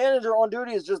 and the manager on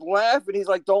duty is just laughing. He's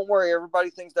like, don't worry, everybody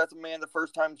thinks that's a man the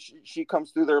first time she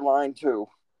comes through their line too.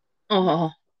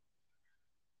 And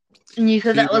you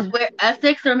said that was where,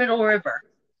 Essex or Middle River?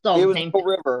 It was Middle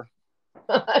River.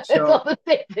 It's all the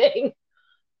same thing.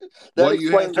 What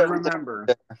you have to remember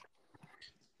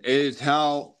is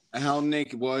how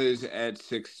Nick was at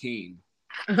 16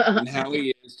 and how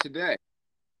he is today.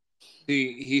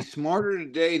 He's smarter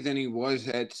today than he was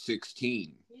at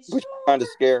 16. Which is kind of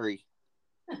scary.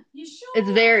 It's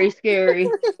very scary.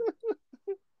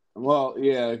 Well,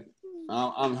 yeah,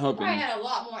 I'm hoping. I had a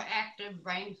lot more active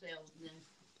brain cells then.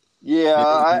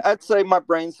 Yeah, I'd say my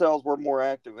brain cells were more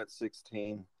active at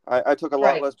 16. I took a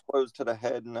lot less blows to the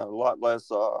head and a lot less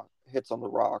hits on the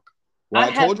rock. Well,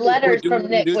 I had letters from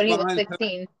Nick when he was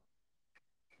 16.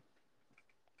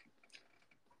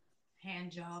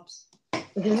 Hand jobs.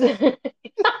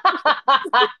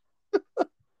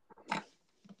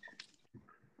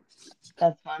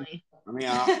 That's funny. I mean,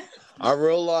 I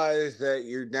realize that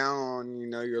you're down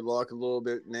on, your luck a little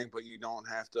bit, Nick, but you don't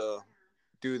have to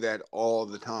do that all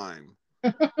the time.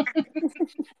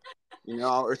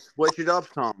 Or switch it up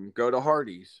some. Go to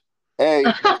Hardee's. Hey,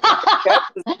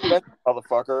 that's expensive,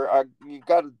 motherfucker. You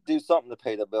got to do something to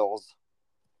pay the bills.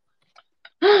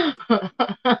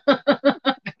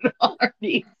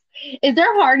 Hardee's. Is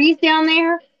there Hardee's down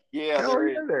there? Yeah,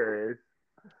 there is.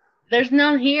 There's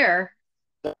none here.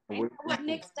 What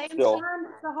Nick's name time?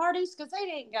 The Hardee's, because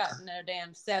they ain't got no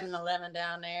damn 7-Eleven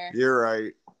down there. You're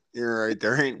right.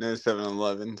 There ain't no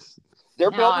 7-Elevens.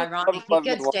 How ironic. He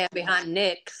could stand behind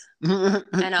Nick's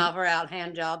and offer out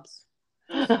hand jobs.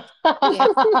 Well,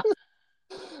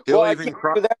 I can't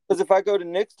do that because if I go to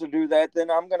Nick's to do that, then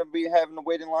I'm going to be having to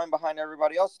wait in line behind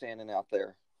everybody else standing out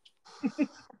there.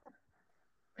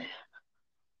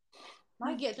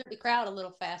 Might get through the crowd a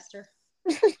little faster.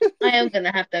 I am going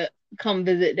to have to come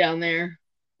visit down there.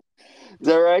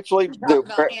 They're actually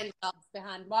about hand jobs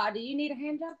behind. Why do you need a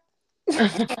hand job?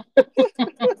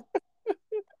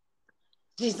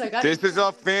 She's like, this is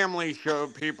a family show,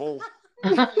 people.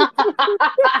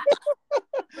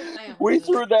 We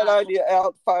threw that idea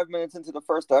out 5 minutes into the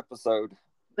first episode.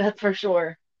 That's for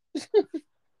sure.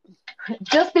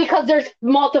 Just because there's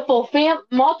multiple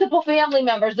family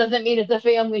members doesn't mean it's a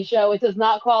family show. It does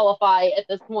not qualify at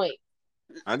this point.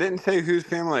 I didn't say whose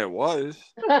family it was.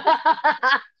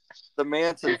 The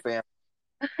Manson family.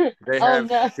 They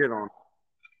have shit on.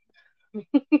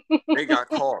 They got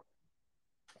caught.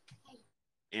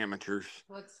 Amateurs.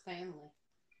 What's family?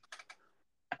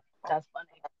 That's funny.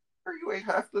 You ate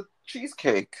half the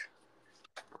cheesecake.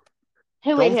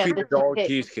 Who Don't ate half feed the the dog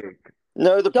cheesecake? cheesecake.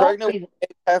 No, the Don't pregnant feed- woman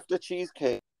ate half the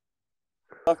cheesecake.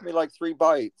 Left me like 3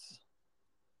 bites.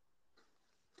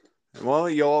 Well,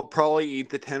 you'll probably eat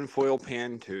the tinfoil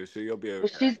pan too, so you'll be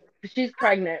okay. She's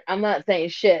pregnant. I'm not saying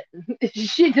shit.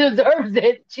 She deserves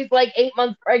it. She's like 8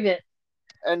 months pregnant.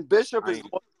 And Bishop is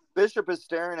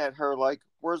staring at her like,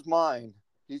 "Where's mine?"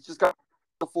 He's just got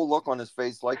the full look on his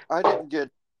face, like, "I didn't get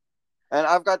it." And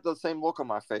I've got the same look on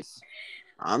my face.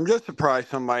 I'm just surprised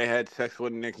somebody had sex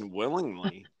with Nick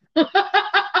willingly.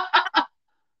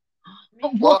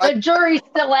 Well, the jury's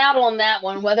still out on that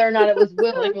one, whether or not it was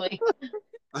willingly.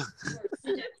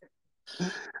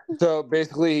 So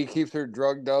basically, he keeps her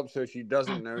drugged up so she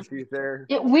doesn't know she's there.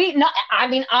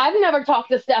 I've never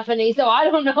talked to Stephanie, so I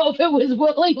don't know if it was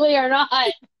willingly or not.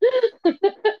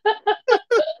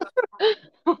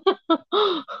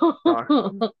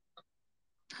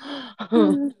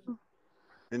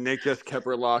 And Nick just kept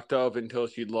her locked up until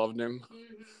she loved him.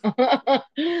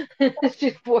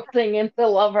 She's forcing him to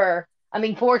love her.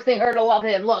 Forcing her to love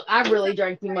him. Look, I really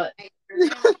drank too much.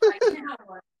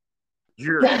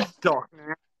 You're stuck.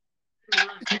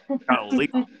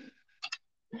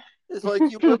 It's like,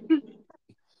 you will,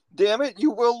 damn it,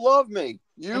 you will love me.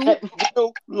 You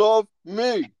will love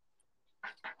me.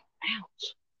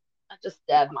 Ouch. I just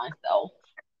stabbed myself.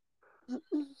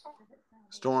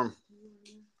 Storm.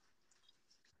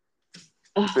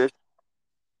 Fish.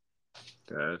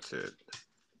 That's it.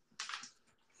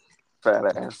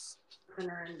 Fat ass. All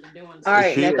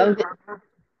right, Nick,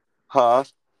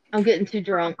 I'm getting too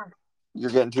drunk. You're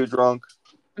getting too drunk?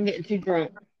 I'm getting too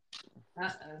drunk.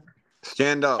 Uh-oh.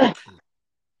 Stand up.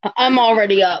 I'm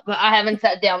already up, but I haven't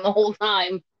sat down the whole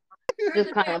time.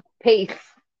 Just kind of pace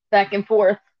back and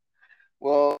forth.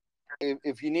 Well,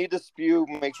 if you need to spew,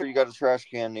 make sure you got a trash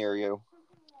can near you.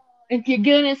 If you're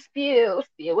gonna spew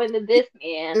into this,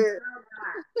 man.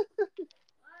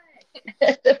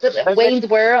 Wayne's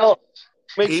World.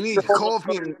 He needs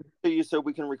coffee to you so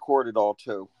we can record it all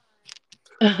too.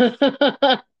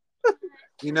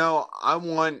 You know, I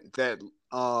want that.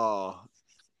 Hell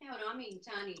no, I mean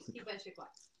Chinese. Keep that shit quiet.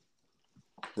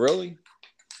 Really?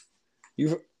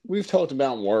 We've talked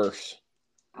about worse.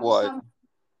 What?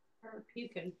 Her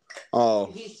puking. Oh.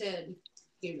 He said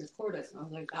he'd record it. I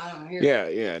was like, I don't hear.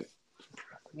 Yeah.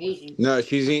 Amazing. No,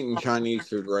 she's eating Chinese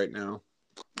food right now.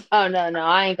 Oh no,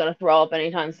 I ain't gonna throw up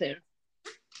anytime soon.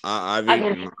 I've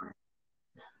eaten mine.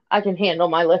 I can handle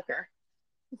my liquor.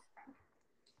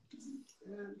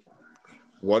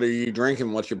 What are you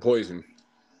drinking? What's your poison?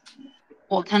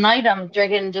 Well, tonight I'm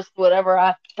drinking just whatever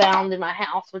I found in my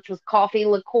house, which was coffee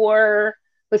liqueur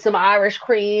with some Irish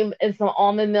cream and some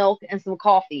almond milk and some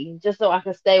coffee, just so I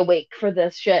can stay awake for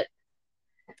this shit.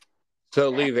 So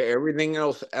leave everything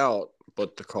else out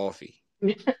but the coffee.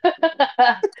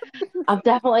 I'm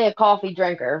definitely a coffee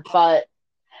drinker, but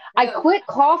I quit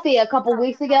coffee a couple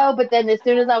weeks ago, but then as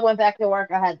soon as I went back to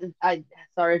work, I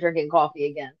started drinking coffee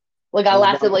again. Like I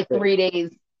lasted like 3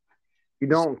 days. You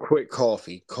don't quit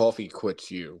coffee. Coffee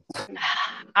quits you.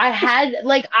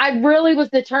 I really was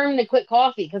determined to quit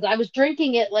coffee because I was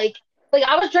drinking it like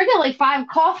I was drinking like 5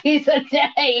 coffees a day.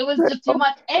 It was just too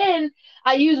much. And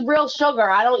I use real sugar.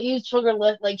 I don't use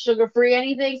sugar-free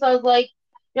anything. So I was like,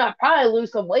 I'd probably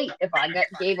lose some weight if I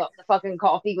gave up the fucking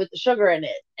coffee with the sugar in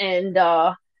it. And,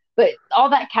 but all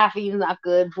that caffeine is not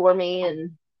good for me.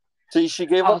 And see, she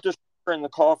gave up the sugar in the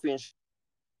coffee and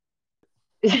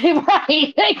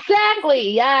right,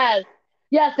 exactly. Yes,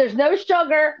 there's no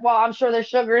sugar. Well, I'm sure there's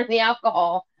sugar in the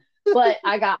alcohol, but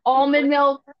I got almond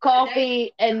milk,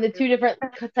 coffee, and the 2 different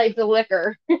types of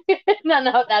liquor.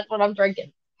 No, that's what I'm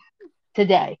drinking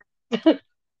today. I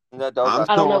don't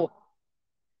know.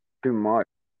 Too much.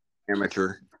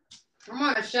 Amateur. I'm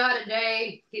on a shot a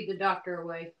day. Keep the doctor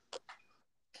away.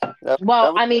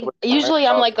 Usually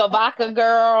I'm like a vodka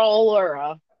girl or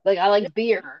I like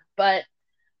beer, but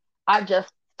I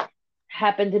just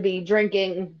happen to be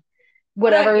drinking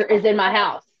whatever is in my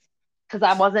house because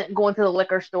I wasn't going to the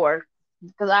liquor store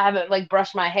because I haven't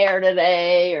brushed my hair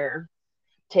today or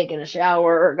taken a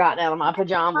shower or gotten out of my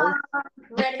pajamas.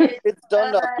 It's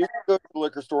done up. You can go to the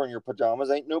liquor store in your pajamas.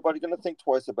 Ain't nobody gonna think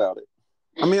twice about it.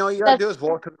 I mean, all you gotta do is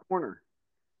walk to the corner.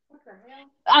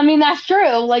 I mean, that's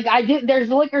true. Like I did. There's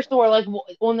a liquor store like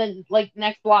on the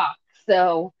next block.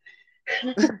 So,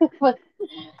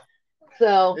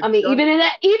 so I mean, even in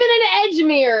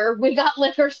Edgemere, we got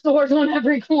liquor stores on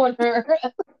every corner.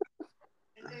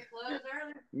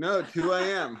 No, 2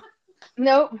 a.m.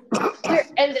 Nope.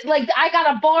 And like I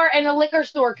got a bar and a liquor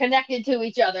store connected to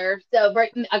each other. So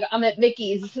right, I'm at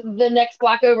Mickey's. The next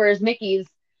block over is Mickey's.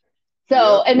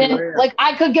 So and then like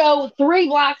I could go 3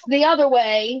 blocks the other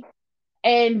way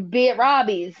and be at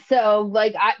Robbie's. So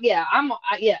like yeah. And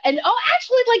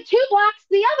actually like 2 blocks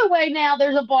the other way now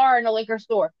there's a bar and a liquor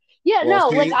store. Yeah,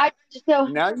 well, no, see,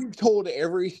 now you've told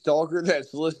every stalker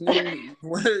that's listening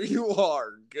where you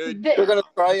are. Good. They're gonna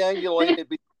triangulate it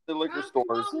between the liquor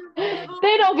stores.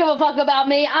 They don't give a fuck about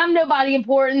me. I'm nobody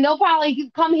important. They'll probably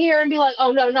come here and be like,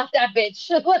 "Oh no, not that bitch.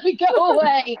 Let me go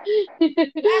away."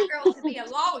 That girl should be a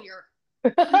lawyer.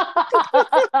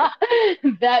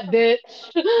 That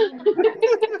bitch.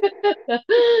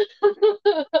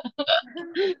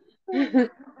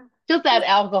 Just that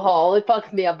alcohol. It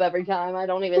fucks me up every time. I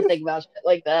don't even think about shit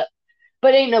like that.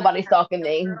 But ain't nobody stalking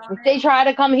me. If they try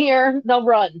to come here, they'll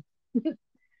run.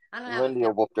 Lindy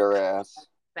will whoop their ass.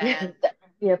 Bad.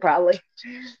 Yeah, probably.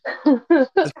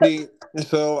 See,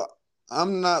 so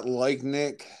I'm not like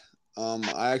Nick.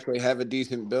 I actually have a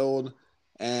decent build,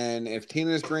 and if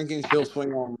Tina's drinking, she'll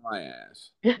swing on my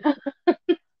ass.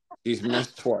 She's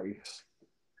missed twice.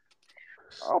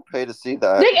 I'll pay to see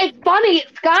that. It's funny.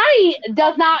 Scotty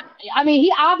does not. I mean,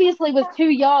 he obviously was too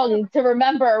young to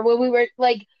remember when we were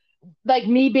like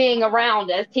me being around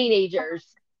as teenagers.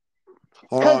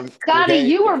 Because Scotty,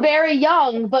 you were very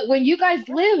young, but when you guys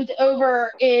lived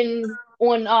over in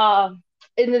the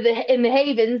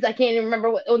Havens, I can't even remember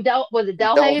what was it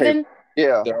Delhaven?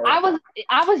 Yeah. I was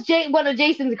one of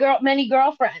Jason's many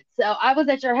girlfriends, so I was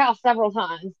at your house several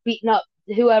times beating up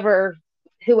whoever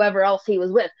else he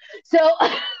was with. So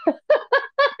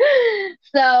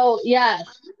yes.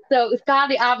 So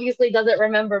Scotty obviously doesn't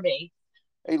remember me.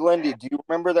 Hey Lindy, do you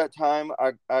remember that time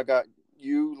I got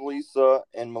you, Lisa,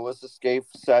 and Melissa Scaife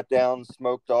sat down,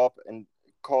 smoked up, and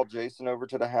called Jason over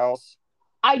to the house?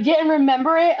 I didn't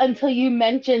remember it until you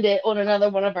mentioned it on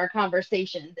another one of our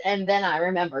conversations, and then I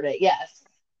remembered it, yes.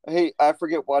 Hey, I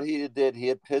forget what he did. He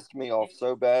had pissed me off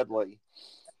so badly,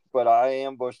 but I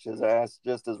ambushed his ass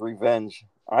just as revenge.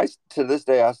 To this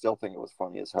day, I still think it was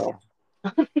funny as hell.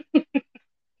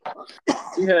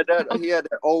 He had that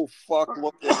oh fuck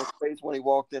look in his face when he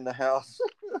walked in the house.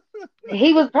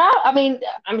 He was proud. I mean,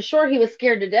 I'm sure he was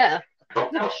scared to death.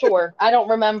 I'm sure. I don't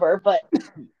remember, but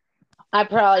I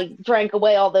probably drank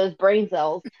away all those brain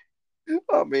cells.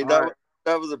 I mean, that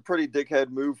was a pretty dickhead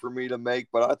move for me to make,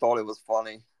 but I thought it was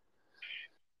funny.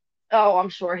 Oh, I'm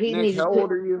sure he Nick, needed how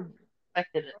old are you?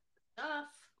 Expected it.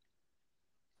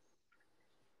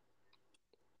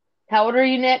 How old are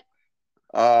you, Nick?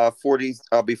 40.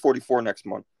 I'll be 44 next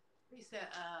month. He said,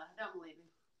 "Don't believe him.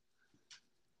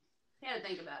 You gotta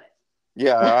think about it."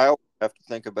 Yeah, I always have to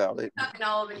think about it. Fucking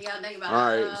old, and you gotta think about it. All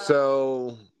it. right,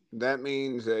 so that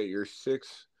means that you're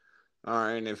 6. All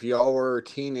right, and if y'all were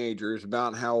teenagers,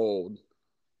 about how old?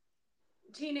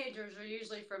 Teenagers are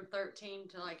usually from 13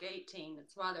 to like 18.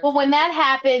 That's why they're. Well, when that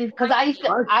happened, because I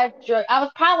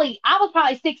was probably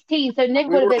 16, so Nick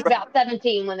would have been about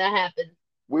 17 when that happened.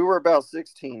 We were about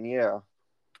 16, yeah.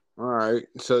 All right,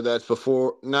 so that's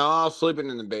before. No, I was sleeping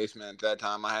in the basement at that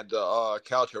time. I had the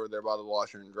couch over there by the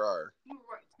washer and dryer. You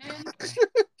were right.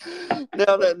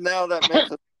 now that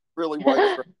makes it really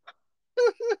white.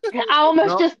 I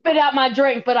almost just spit out my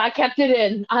drink, but I kept it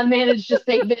in. I managed to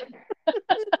save it.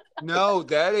 No,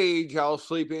 that age I was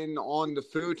sleeping on the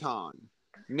futon.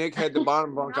 Nick had the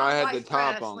bottom bunk. I had the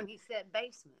top bunk. When he said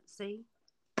basement, see?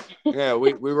 Yeah,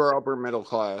 we were upper middle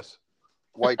class.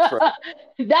 White trash.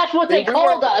 That's what they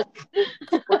called us.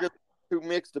 We're just too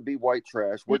mixed to be white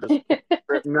trash. We're just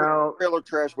trailer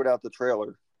trash without the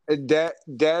trailer. Dad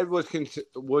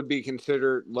would be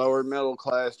considered lower middle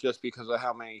class just because of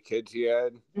how many kids he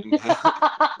had.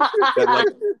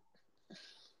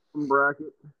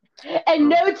 Bracket. And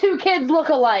no 2 kids look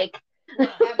alike.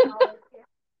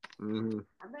 Mm-hmm.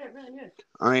 I bet it really did.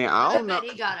 I mean, I don't know.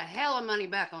 He got a hell of money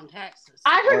back on taxes.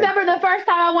 I remember the first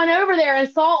time I went over there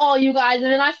and saw all you guys,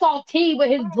 and then I saw T with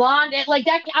his blonde, like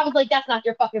that. I was like, "That's not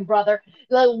your fucking brother."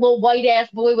 Like little white ass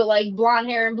boy with like blonde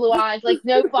hair and blue eyes. Like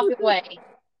no fucking way.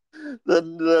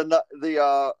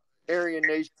 The Aryan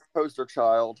Nation poster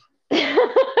child. He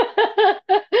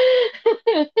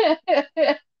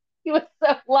was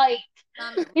so light.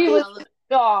 He was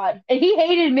God. And he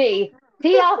hated me.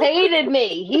 TL hated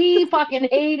me. He fucking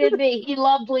hated me. He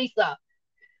loved Lisa.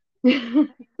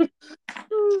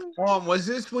 Was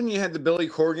this when you had the Billy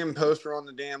Corgan poster on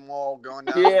the damn wall going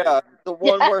down? Yeah, the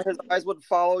one where his eyes would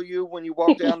follow you when you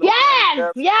walk down the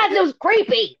Yes, yes, it was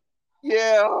creepy.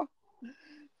 Yeah.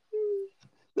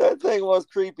 That thing was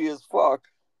creepy as fuck.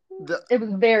 It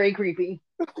was very creepy.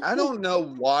 I don't know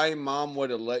why Mom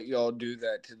would have let y'all do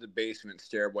that to the basement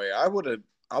stairway. I would have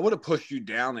pushed you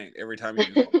down it every time you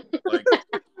like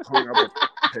hung up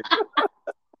a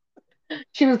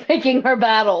She was picking her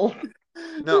battles.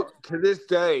 No, to this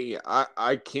day,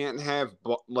 I can't have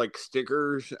like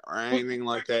stickers or anything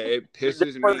like that. It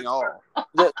pisses me off.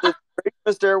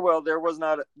 The stairwell, there was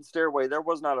not a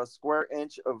square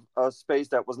inch of space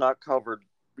that was not covered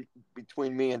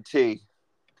between me and T.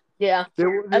 Yeah.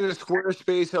 There wasn't a square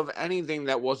space of anything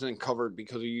that wasn't covered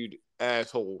because of you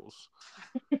assholes.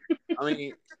 I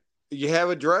mean, you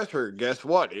have a dresser. Guess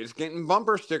what? It's getting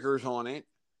bumper stickers on it.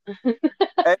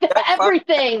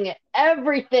 Everything.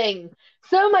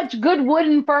 So much good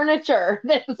wooden furniture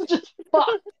that was just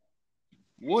fucked.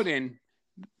 Wooden?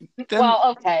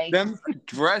 Well, okay. Them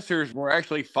dressers were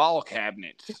actually file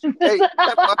cabinets. Hey,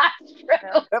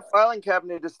 that filing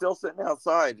cabinet is still sitting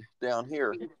outside down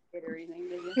here.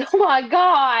 Oh my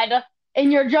God.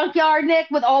 In your junkyard, Nick,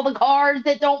 with all the cars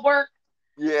that don't work?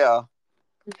 Yeah.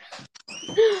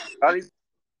 At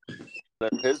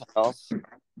his house.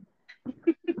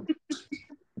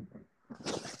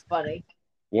 Funny.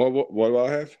 What do I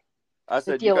have? I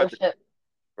said the you got dealership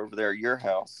over there at your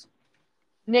house.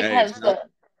 Nick has the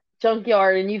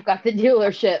junkyard and you've got the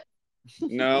dealership.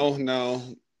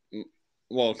 No.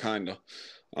 Well, kind of.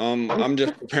 I'm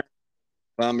just preparing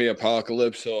for zombie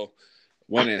apocalypse, so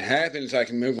when it happens, I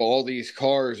can move all these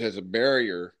cars as a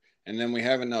barrier, and then we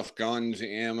have enough guns,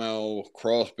 ammo,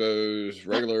 crossbows,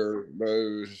 regular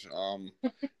bows, and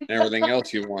everything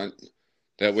else you want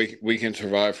that we can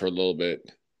survive for a little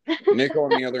bit. Nick, on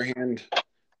the other hand,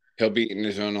 he'll be eating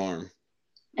his own arm.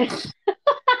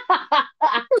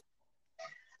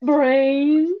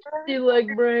 Brains. Do you like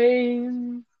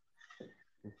brains?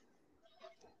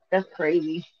 That's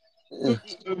crazy.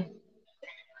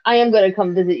 I am going to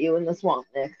come visit you in the swamp,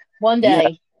 Nick. One day. Yeah.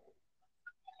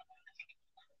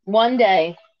 One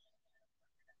day.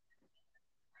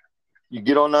 You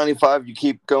get on 95, you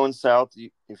keep going south.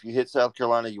 If you hit South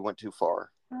Carolina, you went too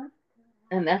far.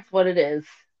 And that's what it is.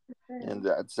 And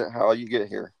that's how you get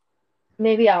here.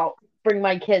 Maybe I'll bring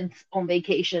my kids on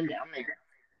vacation down there.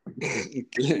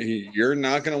 You're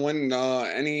not going to win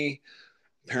any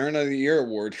Parent of the Year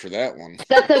awards for that one.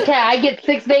 That's okay. I get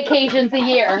 6 vacations a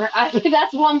year.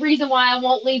 That's one reason why I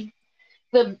won't leave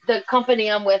the company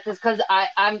I'm with, is because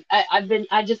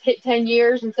I just hit 10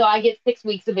 years, and so I get 6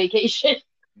 weeks of vacation.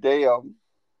 Damn.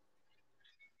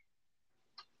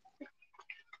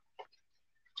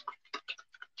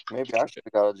 Maybe I should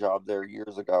have got a job there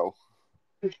years ago.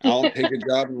 I'll take a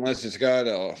job unless it's got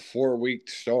a 4-week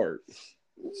start.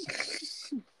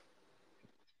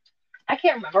 I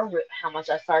can't remember how much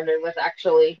I started with,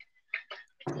 actually.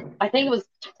 I think it was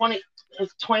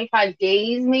 25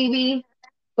 days maybe.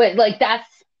 But like that's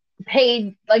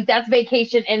paid, like that's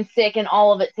vacation and sick and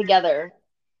all of it together.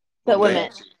 So wait a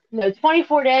minute. No,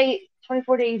 24 days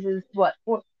is what?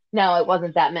 No, it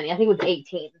wasn't that many. I think it was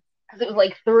 18. Because it was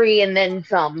like 3 and then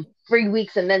some. 3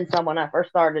 weeks and then some when I first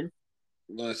started.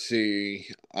 Let's see.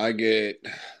 I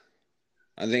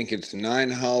think it's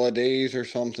 9 holidays or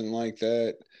something like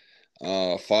that.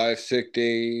 5 sick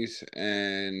days,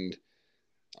 and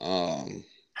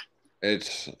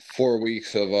it's 4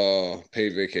 weeks of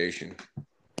paid vacation.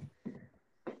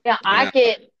 Yeah, I've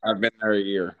been there a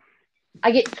year.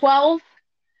 I get 12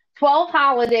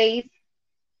 holidays,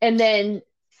 and then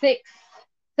 6.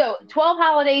 So 12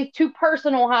 holidays, 2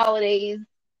 personal holidays,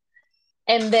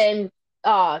 and then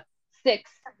 30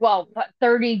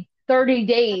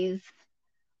 days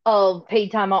of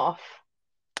paid time off.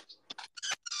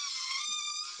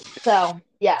 So,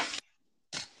 yeah.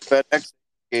 FedEx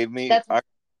gave me a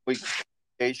week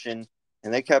vacation,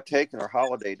 and they kept taking our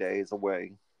holiday days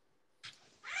away.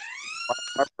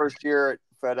 My first year at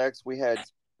FedEx, we had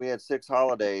 6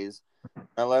 holidays.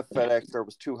 I left FedEx, there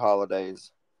was 2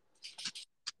 holidays.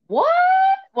 What?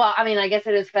 Well, I mean, I guess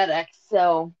it is FedEx,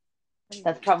 so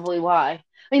that's probably why. I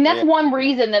mean, that's one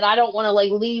reason that I don't want to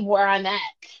like leave where I'm at,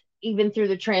 even through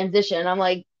the transition. I'm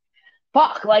like,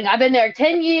 fuck, like I've been there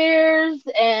 10 years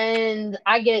and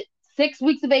I get 6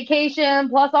 weeks of vacation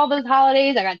plus all those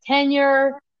holidays. I got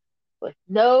tenure. Like,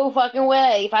 no fucking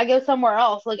way. If I go somewhere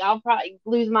else, like I'll probably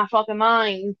lose my fucking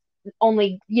mind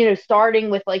only,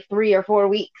 starting with like 3 or 4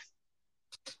 weeks.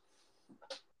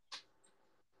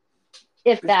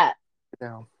 if that.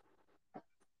 Yeah.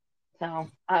 So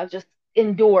I'll just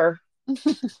endure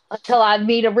until I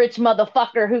meet a rich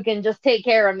motherfucker who can just take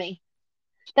care of me.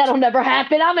 That'll never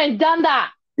happen. I'm in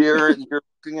Dundalk. You're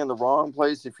looking in the wrong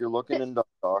place if you're looking in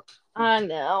Dundalk. I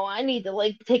know. I need to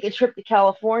like take a trip to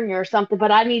California or something,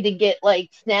 but I need to get like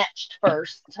snatched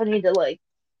first. I need to like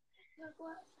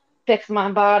fix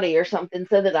my body or something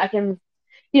so that I can,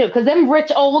 because them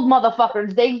rich old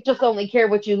motherfuckers, they just only care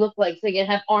what you look like so you can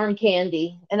have arm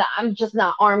candy. And I'm just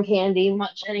not arm candy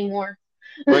much anymore.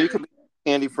 Well, you could be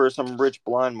candy for some rich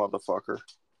blind motherfucker.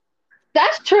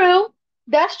 That's true.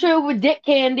 That's true with dick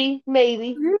candy,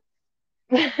 maybe.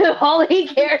 All he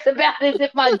cares about is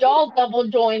if my jaw's double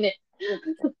jointed.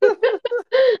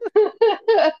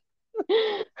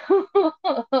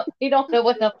 He don't know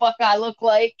what the fuck I look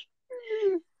like.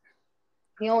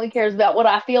 He only cares about what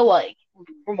I feel like.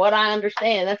 From what I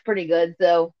understand, that's pretty good.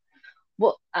 So,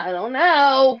 well, I don't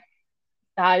know.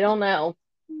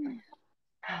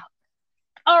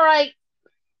 All right.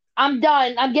 I'm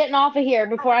done. I'm getting off of here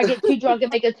before I get too drunk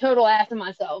and make a total ass of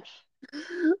myself.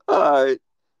 All right.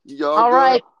 Y'all All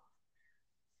good?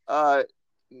 right.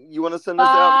 You want to send this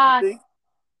out? Lucy?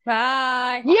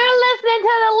 Bye. You're listening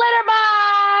to the Litter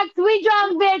Box. We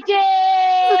drunk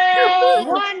bitches.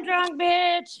 One drunk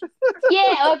bitch.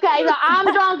 Yeah, okay. So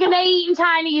I'm drunk and they eating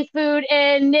Chinese food,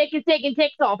 and Nick is taking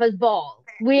ticks off his balls.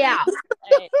 We out.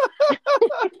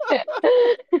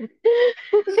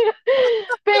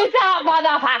 Peace out,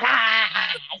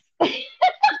 motherfuckers.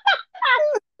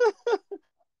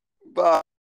 Bye.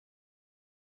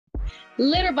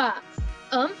 Litterbox,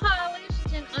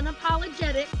 unpolished and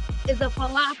unapologetic, is a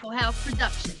Falafel House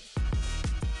production.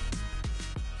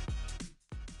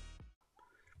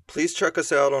 Please check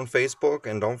us out on Facebook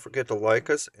and don't forget to like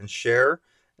us and share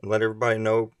and let everybody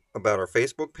know about our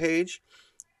Facebook page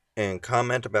and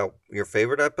comment about your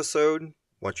favorite episode,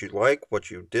 what you like, what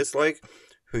you dislike,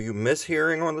 who you miss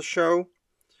hearing on the show.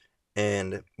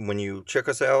 And when you check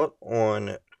us out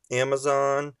on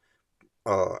Amazon,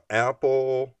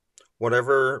 Apple,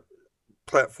 whatever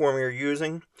platform you're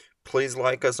using, please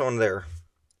like us on there.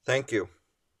 Thank you.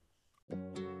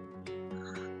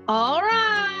 All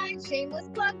right, shameless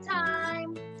plug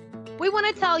time. We want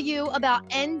to tell you about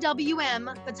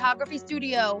NWM Photography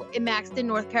Studio in Maxton,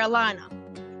 North Carolina.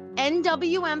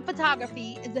 NWM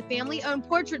Photography is a family-owned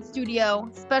portrait studio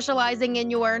specializing in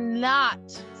your not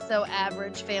so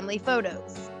average family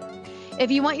photos. If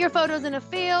you want your photos in a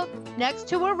field, next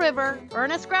to a river, or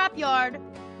in a scrapyard,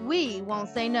 we won't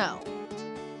say no.